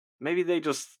maybe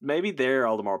they're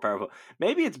all the more powerful.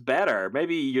 Maybe it's better.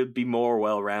 Maybe you'd be more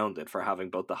well-rounded for having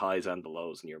both the highs and the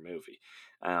lows in your movie.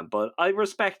 But I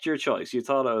respect your choice. You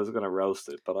thought I was going to roast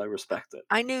it, but I respect it.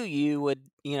 I knew you would,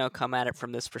 you know, come at it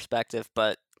from this perspective,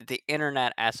 but the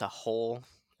internet as a whole,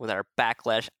 with our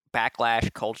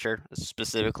backlash culture,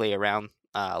 specifically around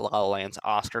La La Land's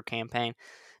Oscar campaign,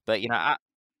 but you know,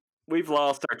 we've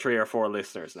lost our 3 or 4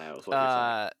 listeners now. Is what you're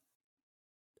saying.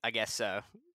 I guess so.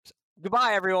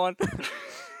 Goodbye, everyone. It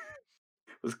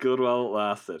was good while it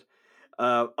lasted.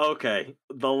 Okay,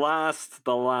 the last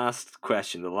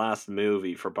question, the last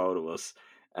movie for both of us,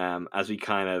 as we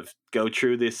kind of go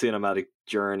through this cinematic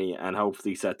journey and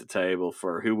hopefully set the table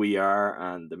for who we are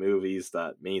and the movies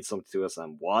that mean something to us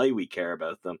and why we care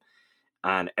about them,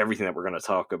 and everything that we're going to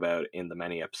talk about in the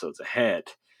many episodes ahead.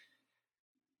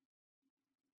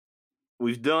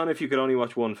 We've done if you could only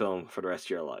watch one film for the rest of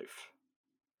your life.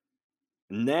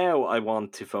 Now I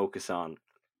want to focus on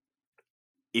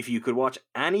if you could watch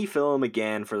any film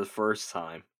again for the first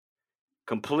time,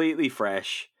 completely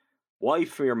fresh,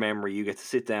 wiped from your memory, you get to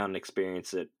sit down and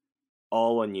experience it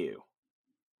all on you.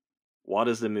 What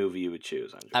is the movie you would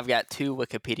choose, Andrew? I've got 2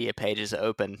 Wikipedia pages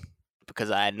open because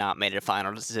I had not made a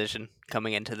final decision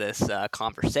coming into this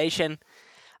conversation.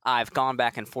 I've gone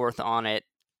back and forth on it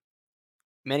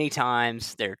many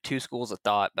times. There are 2 schools of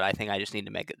thought, but I think I just need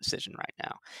to make a decision right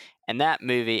now. And that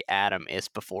movie, Adam, is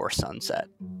Before Sunset.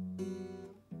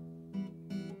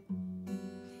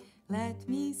 Let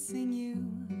me sing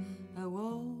you a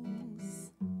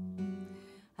waltz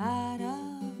out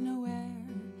of nowhere,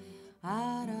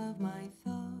 out of my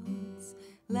thoughts.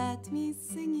 Let me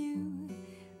sing you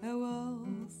a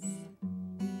waltz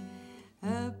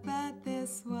about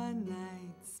this one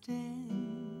night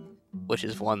stand. Which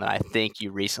is one that I think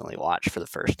you recently watched for the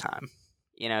first time.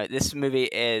 You know, this movie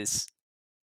is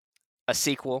a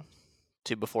sequel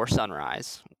to Before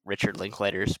Sunrise, Richard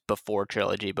Linklater's Before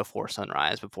trilogy, Before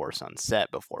Sunrise, Before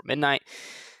Sunset, Before Midnight.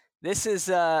 This is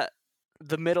the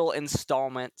middle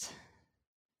installment,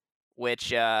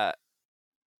 which I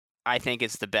think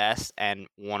is the best and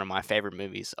one of my favorite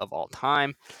movies of all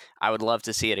time. I would love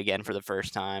to see it again for the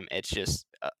first time. It's just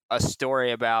a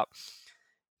story about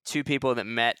 2 people that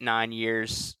met 9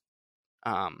 years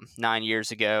 9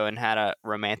 years ago and had a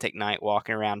romantic night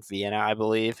walking around Vienna, I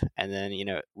believe, and then,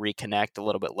 reconnect a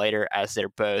little bit later as they're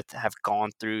both have gone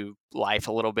through life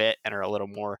a little bit and are a little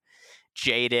more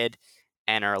jaded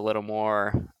and are a little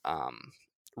more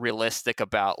realistic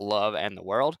about love and the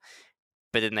world.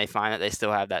 But then they find that they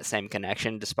still have that same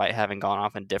connection despite having gone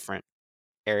off in different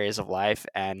areas of life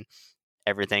and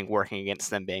everything working against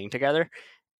them being together.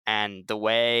 And the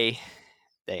way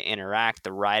they interact,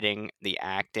 the writing, the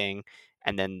acting,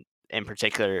 and then in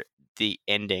particular the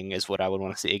ending is what I would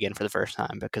want to see again for the first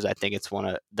time, because I think it's one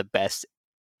of the best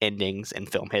endings in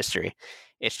film history.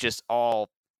 It's just all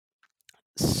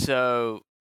so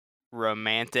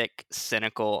romantic,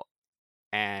 cynical,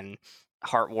 and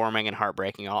heartwarming and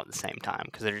heartbreaking all at the same time,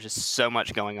 because there's just so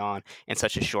much going on in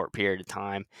such a short period of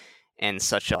time in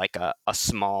such a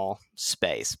small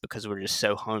space, because we're just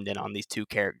so honed in on these two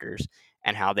characters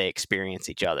and how they experience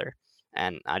each other.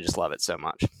 And I just love it so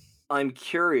much. I'm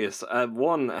curious.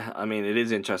 It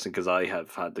is interesting because I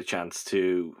have had the chance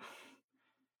to,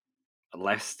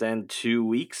 less than 2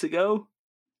 weeks ago,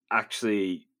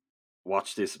 actually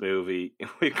watch this movie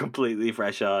with completely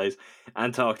fresh eyes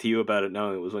and talk to you about it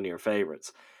knowing it was one of your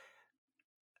favorites.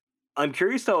 I'm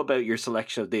curious though about your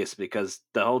selection of this, because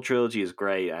the whole trilogy is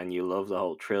great and you love the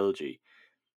whole trilogy.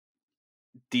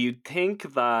 Do you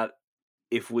think that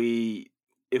if we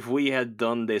had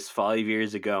done this 5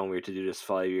 years ago and we were to do this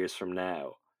 5 years from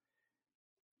now,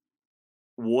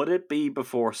 would it be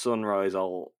before sunrise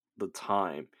all the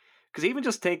time? Because even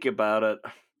just thinking about it,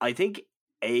 I think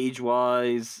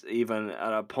age-wise, even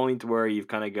at a point where you've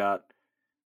got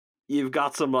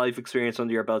some life experience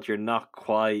under your belt, you're not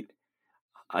quite.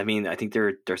 I think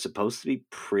they're supposed to be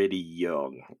pretty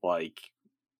young, like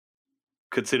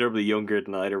considerably younger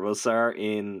than either of us are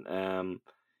in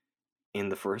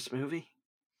the first movie.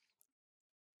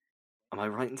 Am I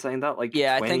right in saying that? Like,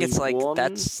 yeah, 21? I think it's like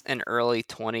that's an early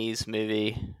 20s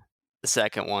movie. The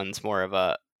second one's more of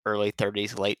a early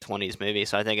 30s, late 20s movie,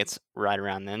 so I think it's right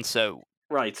around then. So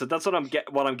right, so that's what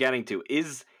I'm getting to.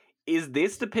 Is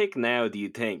this the pick now, do you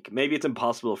think? Maybe it's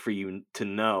impossible for you to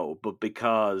know, but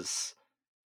because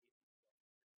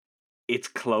it's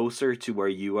closer to where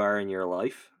you are in your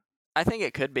life? I think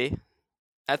it could be.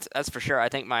 That's for sure. I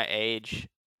think my age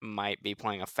might be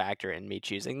playing a factor in me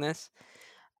choosing this.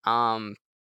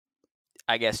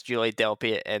 I guess Julie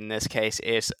Delpy in this case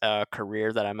is a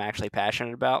career that I'm actually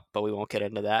passionate about, but we won't get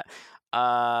into that.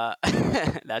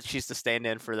 She's the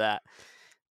stand-in for that.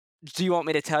 Do you want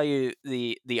me to tell you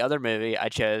the other movie I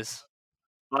chose?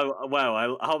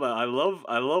 Wow! Hold on.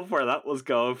 I love where that was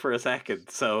going for a second.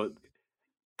 So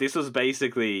this was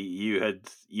basically you had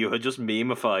just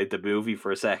memified the movie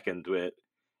for a second with,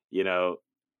 you know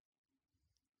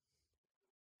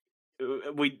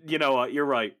what? You're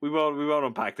right. We won't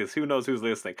unpack this. Who knows who's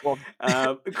listening? Well,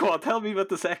 come on, tell me about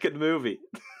the second movie.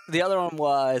 The other one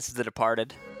was The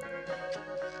Departed.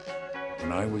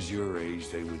 When I was your age,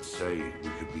 they would say we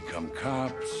could become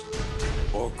cops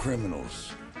or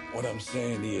criminals. What I'm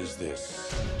saying is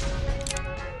this: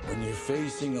 when you're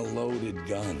facing a loaded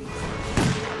gun,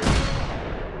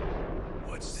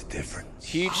 what's the difference?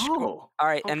 Huge. All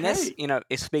right, okay. And this,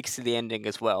 it speaks to the ending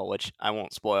as well, which I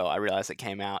won't spoil. I realize it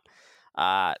came out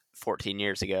 14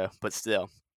 years ago, but still.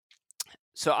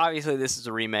 So obviously, this is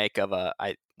a remake of a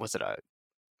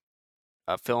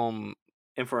film?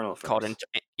 Infernal Affairs. Called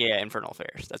Infernal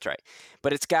Affairs. That's right.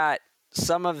 But it's got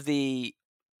some of the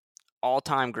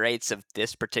all-time greats of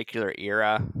this particular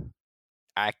era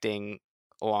acting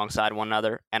alongside one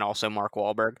another, and also Mark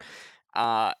Wahlberg.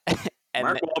 Mark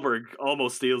Wahlberg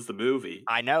almost steals the movie.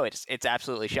 I know, it's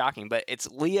absolutely shocking, but it's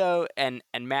Leo and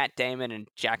Matt Damon and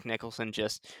Jack Nicholson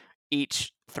just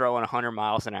each throwing 100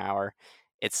 miles an hour.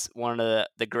 It's one of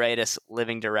the greatest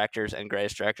living directors and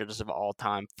greatest directors of all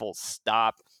time, full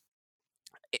stop.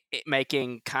 It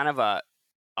making kind of a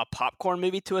popcorn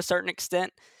movie to a certain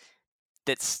extent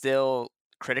that's still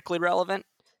critically relevant.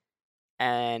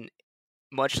 And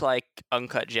much like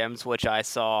Uncut Gems, which I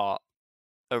saw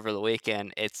over the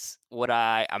weekend, it's what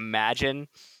I imagine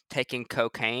taking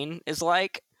cocaine is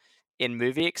like in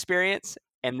movie experience,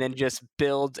 and then just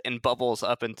builds and bubbles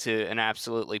up into an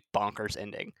absolutely bonkers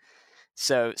ending.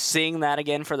 So seeing that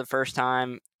again for the first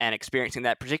time and experiencing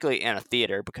that, particularly in a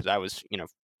theater, because I was,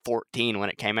 14 when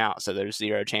it came out, so there's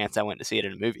zero chance I went to see it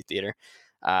in a movie theater.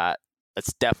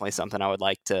 That's definitely something I would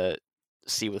like to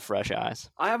see with fresh eyes.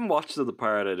 I haven't watched The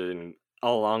Departed in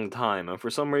a long time, and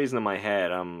for some reason in my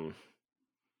head,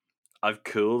 I've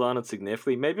cooled on it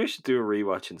significantly. Maybe I should do a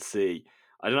rewatch and see.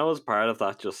 I don't know, as part of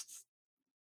that, just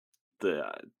the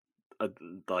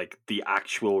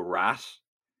actual rat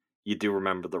you do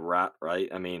remember the rat, right?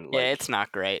 I mean, like, yeah, it's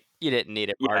not great. You didn't need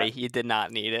it, Marty. Yeah. You did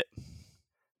not need it.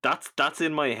 That's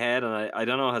in my head, and I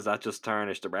don't know, has that just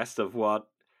tarnished the rest of what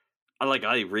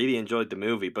I really enjoyed the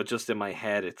movie, but just in my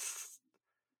head it's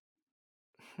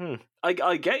I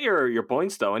get your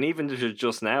points though, and even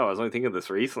just now, I was only thinking of this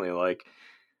recently, like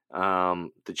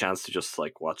the chance to just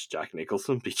like watch Jack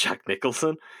Nicholson be Jack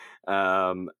Nicholson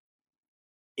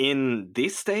in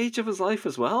this stage of his life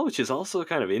as well, which is also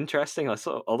kind of interesting.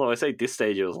 Although I say this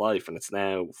stage of his life, and it's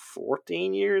now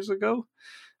 14 years ago,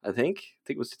 I think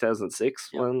it was 2006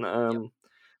 when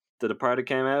The Departed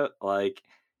came out. Like,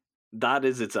 that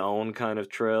is its own kind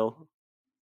of thrill.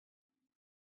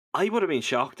 I would have been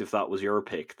shocked if that was your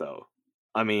pick, though.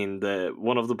 I mean, the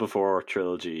one of the Before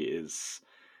trilogy is,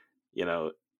 you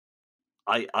know,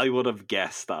 I would have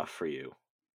guessed that for you.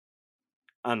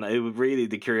 And it would really,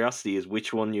 the curiosity is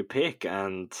which one you pick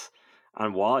and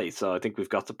why. So I think we've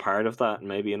got to part of that, and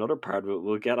maybe another part of it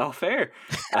we'll get off air.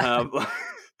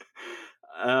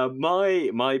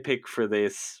 My pick for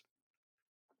this,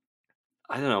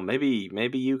 I don't know, maybe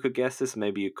you could guess this,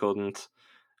 maybe you couldn't.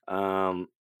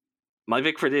 My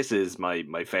pick for this is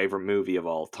my favorite movie of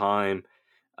all time.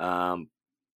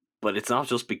 But it's not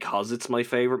just because it's my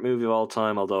favorite movie of all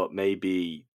time, although it may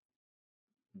be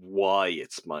why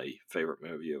it's my favorite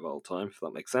movie of all time, if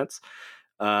that makes sense.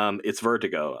 It's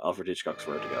Vertigo, Alfred Hitchcock's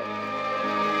Vertigo.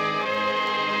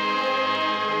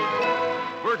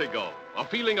 Vertigo, a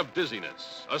feeling of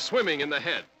dizziness, a swimming in the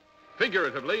head.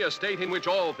 Figuratively, a state in which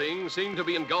all things seem to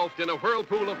be engulfed in a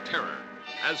whirlpool of terror,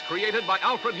 as created by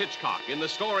Alfred Hitchcock in the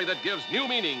story that gives new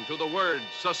meaning to the word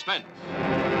suspense.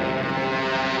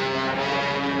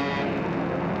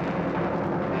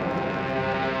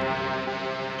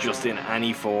 Just in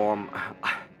any form,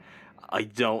 I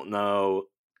don't know.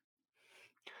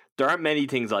 There aren't many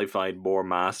things I find more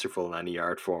masterful in any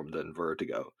art form than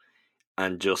Vertigo.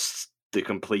 And just the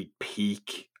complete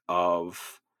peak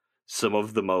of some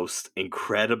of the most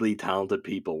incredibly talented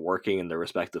people working in their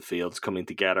respective fields coming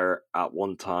together at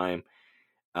one time,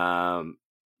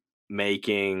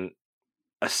 making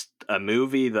a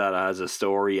movie that has a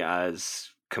story as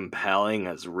compelling,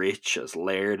 as rich, as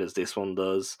layered as this one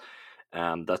does.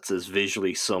 That's as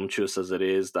visually sumptuous as it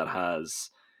is, that has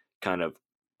kind of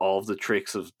all of the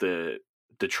tricks of the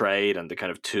trade and the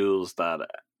kind of tools that,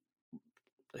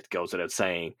 it goes without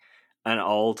saying, an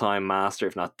all-time master,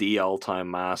 if not the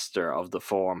all-time master of the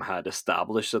form, had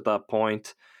established at that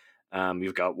point.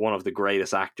 You've got one of the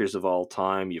greatest actors of all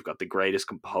time, you've got the greatest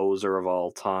composer of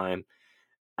all time,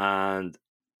 and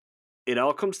it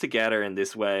all comes together in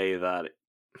this way that,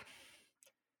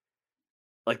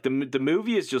 like, the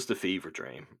movie is just a fever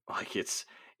dream. Like, it's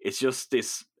just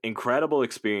this incredible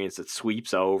experience that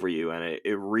sweeps over you, and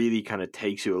it really kind of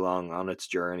takes you along on its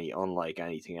journey, unlike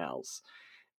anything else.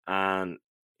 And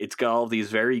it's got all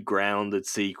these very grounded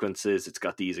sequences. It's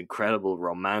got these incredible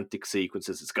romantic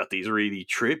sequences. It's got these really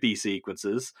trippy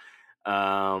sequences.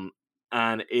 And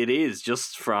it is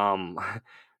just from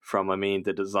I mean,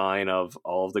 the design of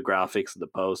all of the graphics and the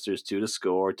posters, to the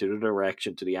score, to the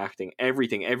direction, to the acting,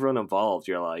 everyone involved.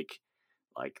 You're like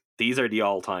these are the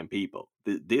all-time people.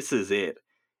 This is it,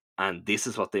 and this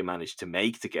is what they managed to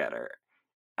make together.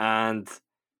 And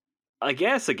I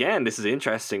guess, again, this is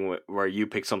interesting where you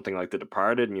pick something like The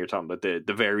Departed, and you're talking about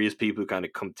the various people who kind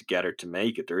of come together to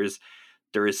make it.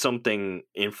 There is something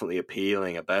infinitely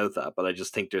appealing about that, but I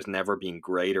just think there's never been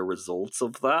greater results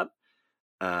of that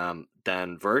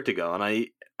than Vertigo. And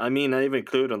I mean, I even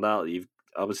include on that, you've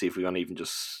obviously, if we're going to even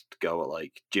just go at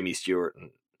like Jimmy Stewart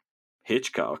and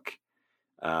Hitchcock,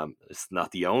 it's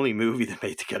not the only movie they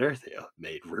made together. They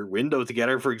made Rear Window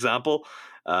together, for example,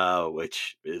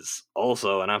 which is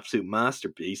also an absolute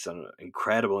masterpiece and an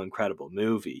incredible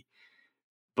movie.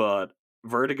 But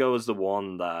Vertigo is the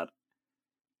one that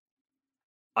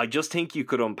I just think you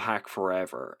could unpack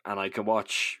forever, and I can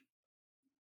watch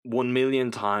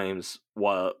 1,000,000 times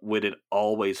with it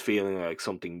always feeling like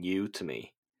something new to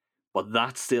me. But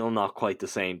that's still not quite the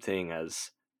same thing as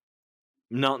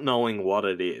not knowing what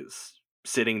it is.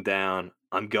 Sitting down,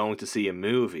 I'm going to see a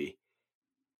movie,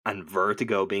 and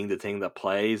Vertigo being the thing that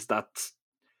plays, that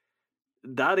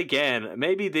again,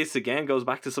 maybe this again goes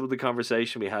back to some of the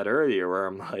conversation we had earlier, where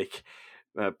I'm like,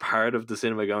 part of the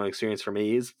cinema going experience for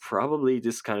me is probably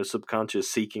this kind of subconscious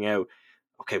seeking out,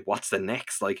 okay, what's the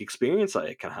next like experience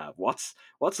I can have? What's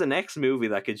the next movie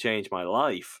that could change my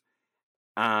life?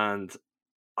 And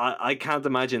I can't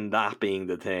imagine that being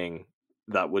the thing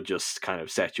that would just kind of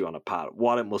set you on a path,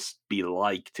 what it must be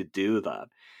like to do that.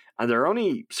 And there are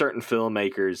only certain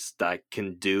filmmakers that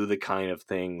can do the kind of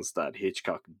things that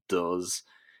Hitchcock does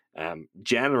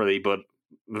generally, but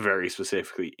very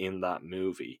specifically in that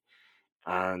movie.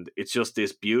 And it's just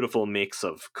this beautiful mix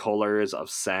of colors, of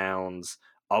sounds,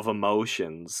 of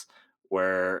emotions,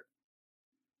 where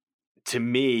to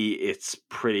me it's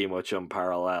pretty much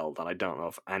unparalleled, and I don't know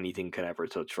if anything can ever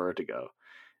touch Vertigo.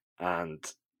 And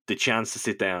the chance to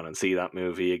sit down and see that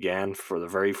movie again for the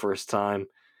very first time,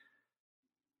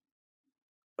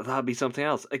 that'd be something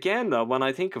else. Again, though, when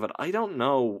I think of it, I don't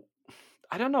know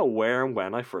where and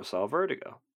when I first saw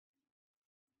Vertigo.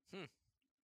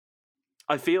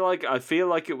 I feel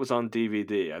like it was on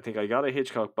DVD. I think I got a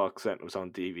Hitchcock box set and it was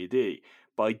on DVD.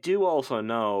 But I do also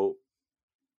know,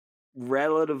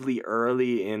 relatively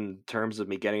early in terms of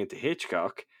me getting into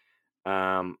Hitchcock,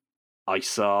 I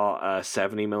saw a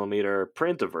 70mm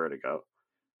print of Vertigo,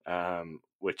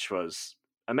 which was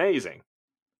amazing.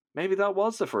 Maybe that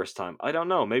was the first time. I don't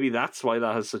know. Maybe that's why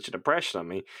that has such an impression on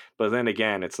me. But then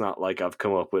again, it's not like I've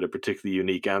come up with a particularly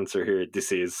unique answer here.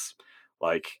 This is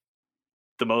like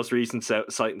the most recent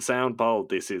Sight and Sound poll.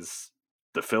 This is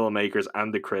the filmmakers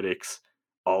and the critics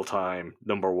all-time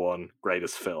 #1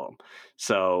 greatest film.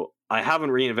 So I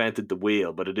haven't reinvented the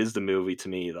wheel, but it is the movie to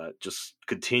me that just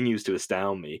continues to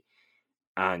astound me.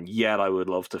 And yet I would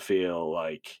love to feel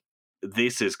like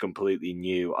this is completely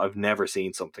new. I've never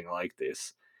seen something like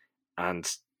this. And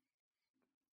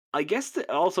I guess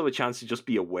also a chance to just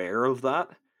be aware of that,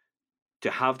 to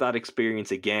have that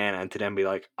experience again, and to then be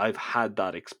like, I've had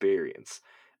that experience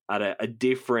at a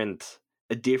different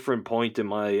point in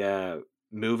my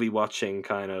movie watching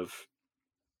kind of,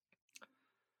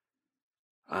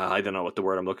 I don't know what the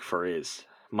word I'm looking for is,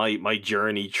 my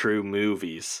journey through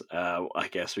movies, I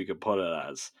guess we could put it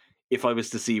as. If I was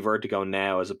to see Vertigo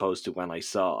now as opposed to when I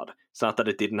saw it, it's not that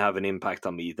it didn't have an impact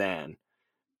on me then,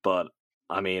 but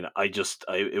I mean,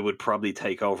 it would probably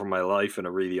take over my life in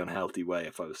a really unhealthy way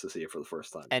if I was to see it for the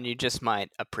first time. And you just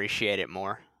might appreciate it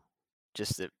more,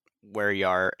 just where you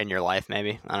are in your life,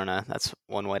 maybe. I don't know. That's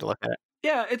one way to look at it.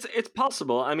 Yeah, it's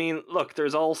possible. I mean, look,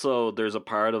 there's a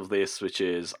part of this which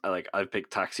is, like, I've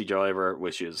picked Taxi Driver,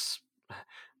 which is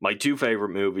my two favorite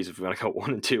movies. If you want to go 1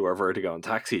 and 2, are Vertigo and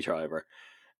Taxi Driver,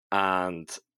 and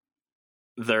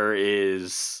there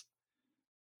is,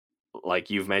 like,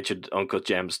 you've mentioned Uncut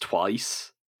Gems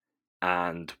twice,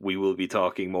 and we will be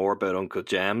talking more about Uncut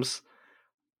Gems.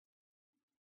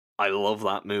 I love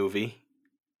that movie,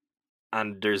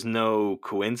 and there's no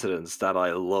coincidence that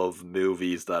I love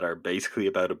movies that are basically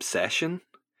about obsession,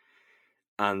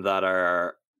 and that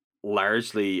are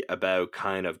largely about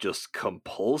kind of just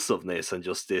compulsiveness and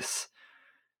just this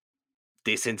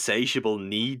insatiable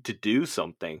need to do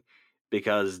something,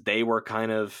 because they were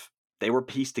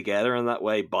pieced together in that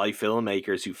way by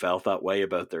filmmakers who felt that way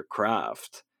about their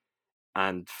craft.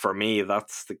 And for me,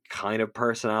 that's the kind of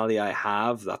personality I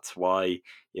have. That's why,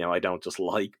 I don't just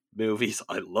like movies.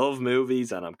 I love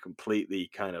movies, and I'm completely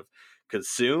kind of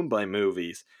consumed by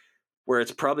movies, where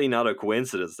it's probably not a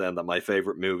coincidence then that my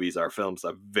favorite movies are films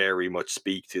that very much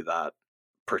speak to that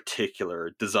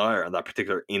particular desire and that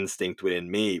particular instinct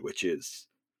within me, which is,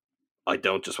 I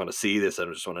don't just want to see this, I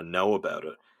don't just want to know about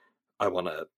it. I want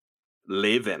to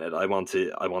live in it. I want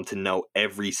to know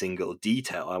every single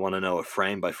detail. I want to know it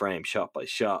frame by frame, shot by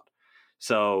shot.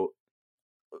 So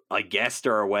I guess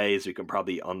there are ways we can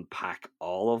probably unpack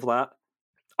all of that.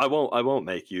 I won't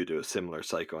make you do a similar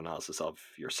psychoanalysis of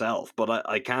yourself, but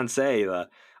I can say that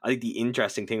I think the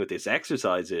interesting thing with this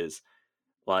exercise is,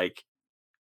 like,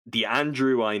 the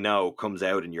Andrew I know comes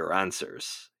out in your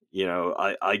answers.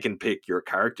 I can pick your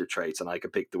character traits, and I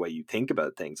can pick the way you think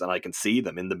about things, and I can see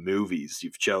them in the movies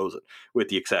you've chosen, with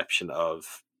the exception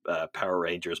of Power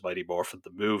Rangers Mighty Morphin the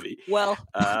movie. Well,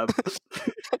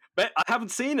 but I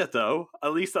haven't seen it, though,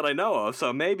 at least that I know of,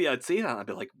 so maybe I'd see that and I'd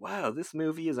be like, wow, this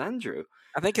movie is Andrew.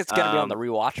 I think it's going to be on the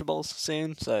rewatchables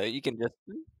soon, so you can just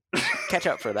catch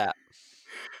up for that.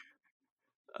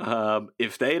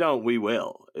 If they don't, we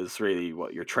will, is really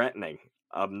what you're threatening.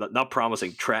 Not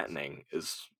promising, threatening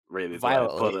is really the way I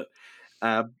put it.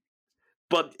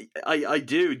 But I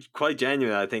do, quite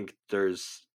genuinely, I think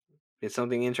there's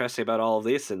something interesting about all of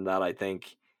this, in that I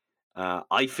think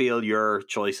I feel your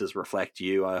choices reflect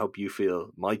you. I hope you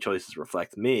feel my choices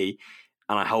reflect me.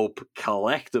 And I hope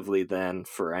collectively then,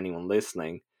 for anyone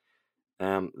listening,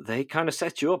 they kind of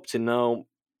set you up to know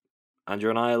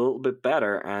Andrew and I a little bit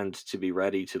better, and to be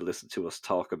ready to listen to us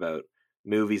talk about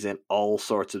movies in all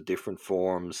sorts of different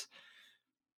forms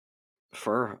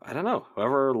for, I don't know,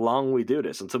 however long we do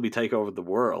this, until we take over the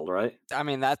world, right? I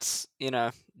mean, that's,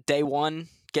 day 1,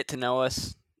 get to know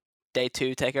us. Day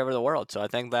 2, take over the world. So I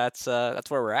think that's where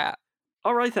we're at.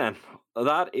 All right, then.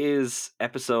 That is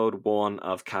episode 1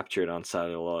 of Captured on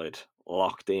Celluloid,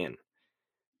 locked in.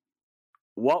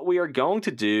 what we are going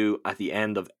to do at the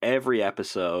end of every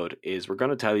episode is we're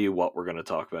going to tell you what we're going to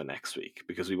talk about next week,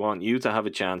 because we want you to have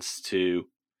a chance to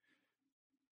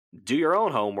do your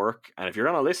own homework. And if you're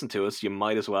going to listen to us, you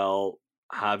might as well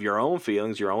have your own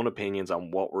feelings, your own opinions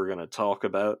on what we're going to talk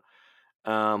about.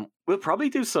 We'll probably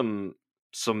do some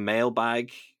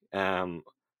mailbag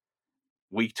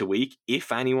week to week.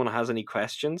 If anyone has any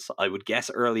questions, I would guess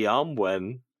early on,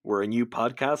 when we're a new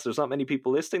podcast, there's not many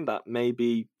people listening, that may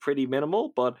be pretty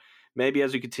minimal, but maybe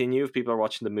as we continue, if people are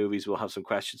watching the movies, we'll have some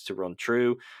questions to run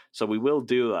through. So we will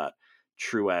do that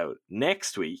throughout.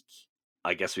 Next week,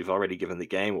 I guess we've already given the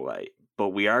game away, but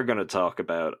we are going to talk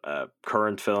about a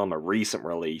current film, a recent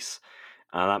release,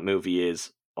 and that movie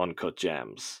is Uncut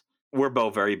Gems. We're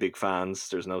both very big fans.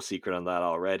 There's no secret on that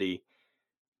already.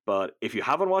 But if you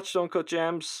haven't watched Uncut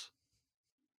Gems,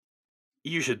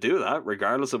 you should do that,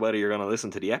 regardless of whether you're going to listen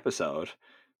to the episode.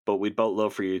 But we'd both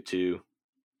love for you to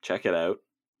check it out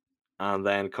and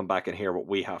then come back and hear what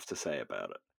we have to say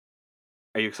about it.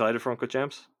 Are you excited for Uncut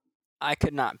Gems? I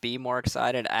could not be more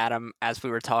excited, Adam. As we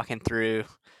were talking through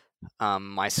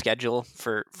my schedule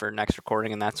for next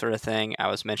recording and that sort of thing, I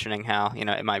was mentioning how,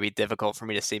 it might be difficult for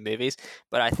me to see movies,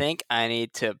 but I think I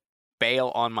need to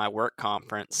bail on my work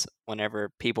conference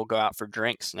whenever people go out for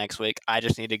drinks next week. I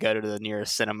just need to go to the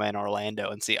nearest cinema in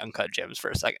Orlando and see Uncut Gems for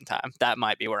a second time. That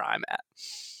might be where I'm at.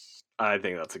 I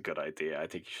think that's a good idea. I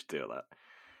think you should do that.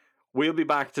 We'll be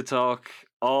back to talk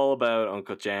all about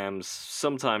Uncut Gems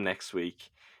sometime next week.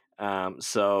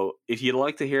 So if you'd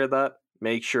like to hear that,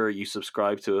 make sure you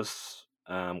subscribe to us.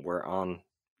 We're on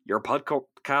your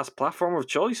podcast platform of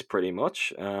choice, pretty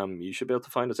much. You should be able to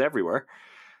find us everywhere.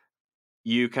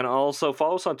 You can also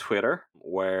follow us on Twitter,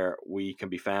 where we can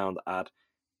be found at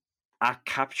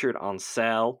Captured on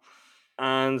Cell.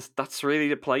 And that's really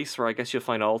the place where I guess you'll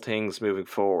find all things moving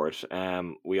forward.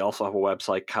 We also have a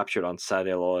website,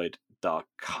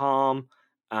 capturedoncelluloid.com,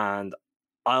 and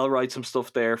I'll write some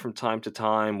stuff there from time to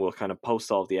time. We'll kind of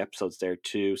post all of the episodes there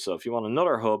too. So if you want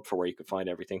another hub for where you can find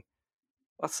everything,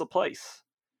 that's the place.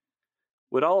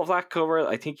 With all of that covered,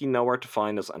 I think you know where to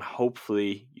find us, and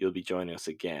hopefully you'll be joining us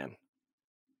again.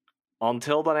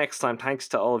 Until the next time, thanks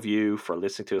to all of you for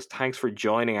listening to us. Thanks for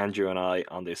joining Andrew and I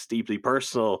on this deeply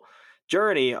personal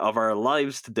journey of our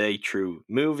lives today through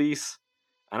movies.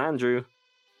 And Andrew,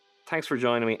 thanks for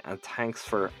joining me, and thanks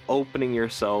for opening your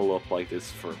soul up like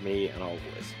this for me and all the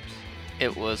listeners.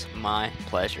 It was my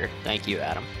pleasure. Thank you,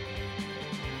 Adam.